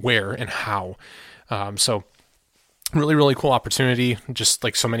 but where and how. So really, really cool opportunity, just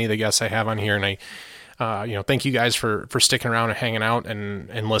like so many of the guests I have on here. And thank you guys for sticking around and hanging out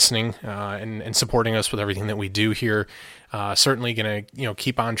and listening, and supporting us with everything that we do here. Certainly going to,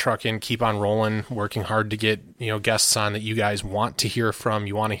 keep on trucking, keep on rolling, working hard to get, guests on that you guys want to hear from.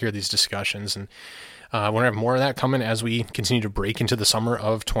 You want to hear these discussions, and we're going to have more of that coming as we continue to break into the summer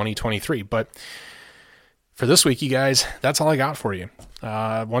of 2023. But for this week, you guys, that's all I got for you.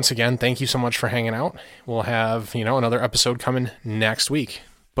 Once again, thank you so much for hanging out. We'll have, another episode coming next week.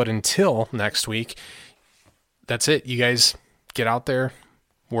 But until next week, that's it. You guys get out there,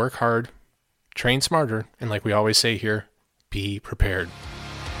 work hard, train smarter, and like we always say here, be prepared.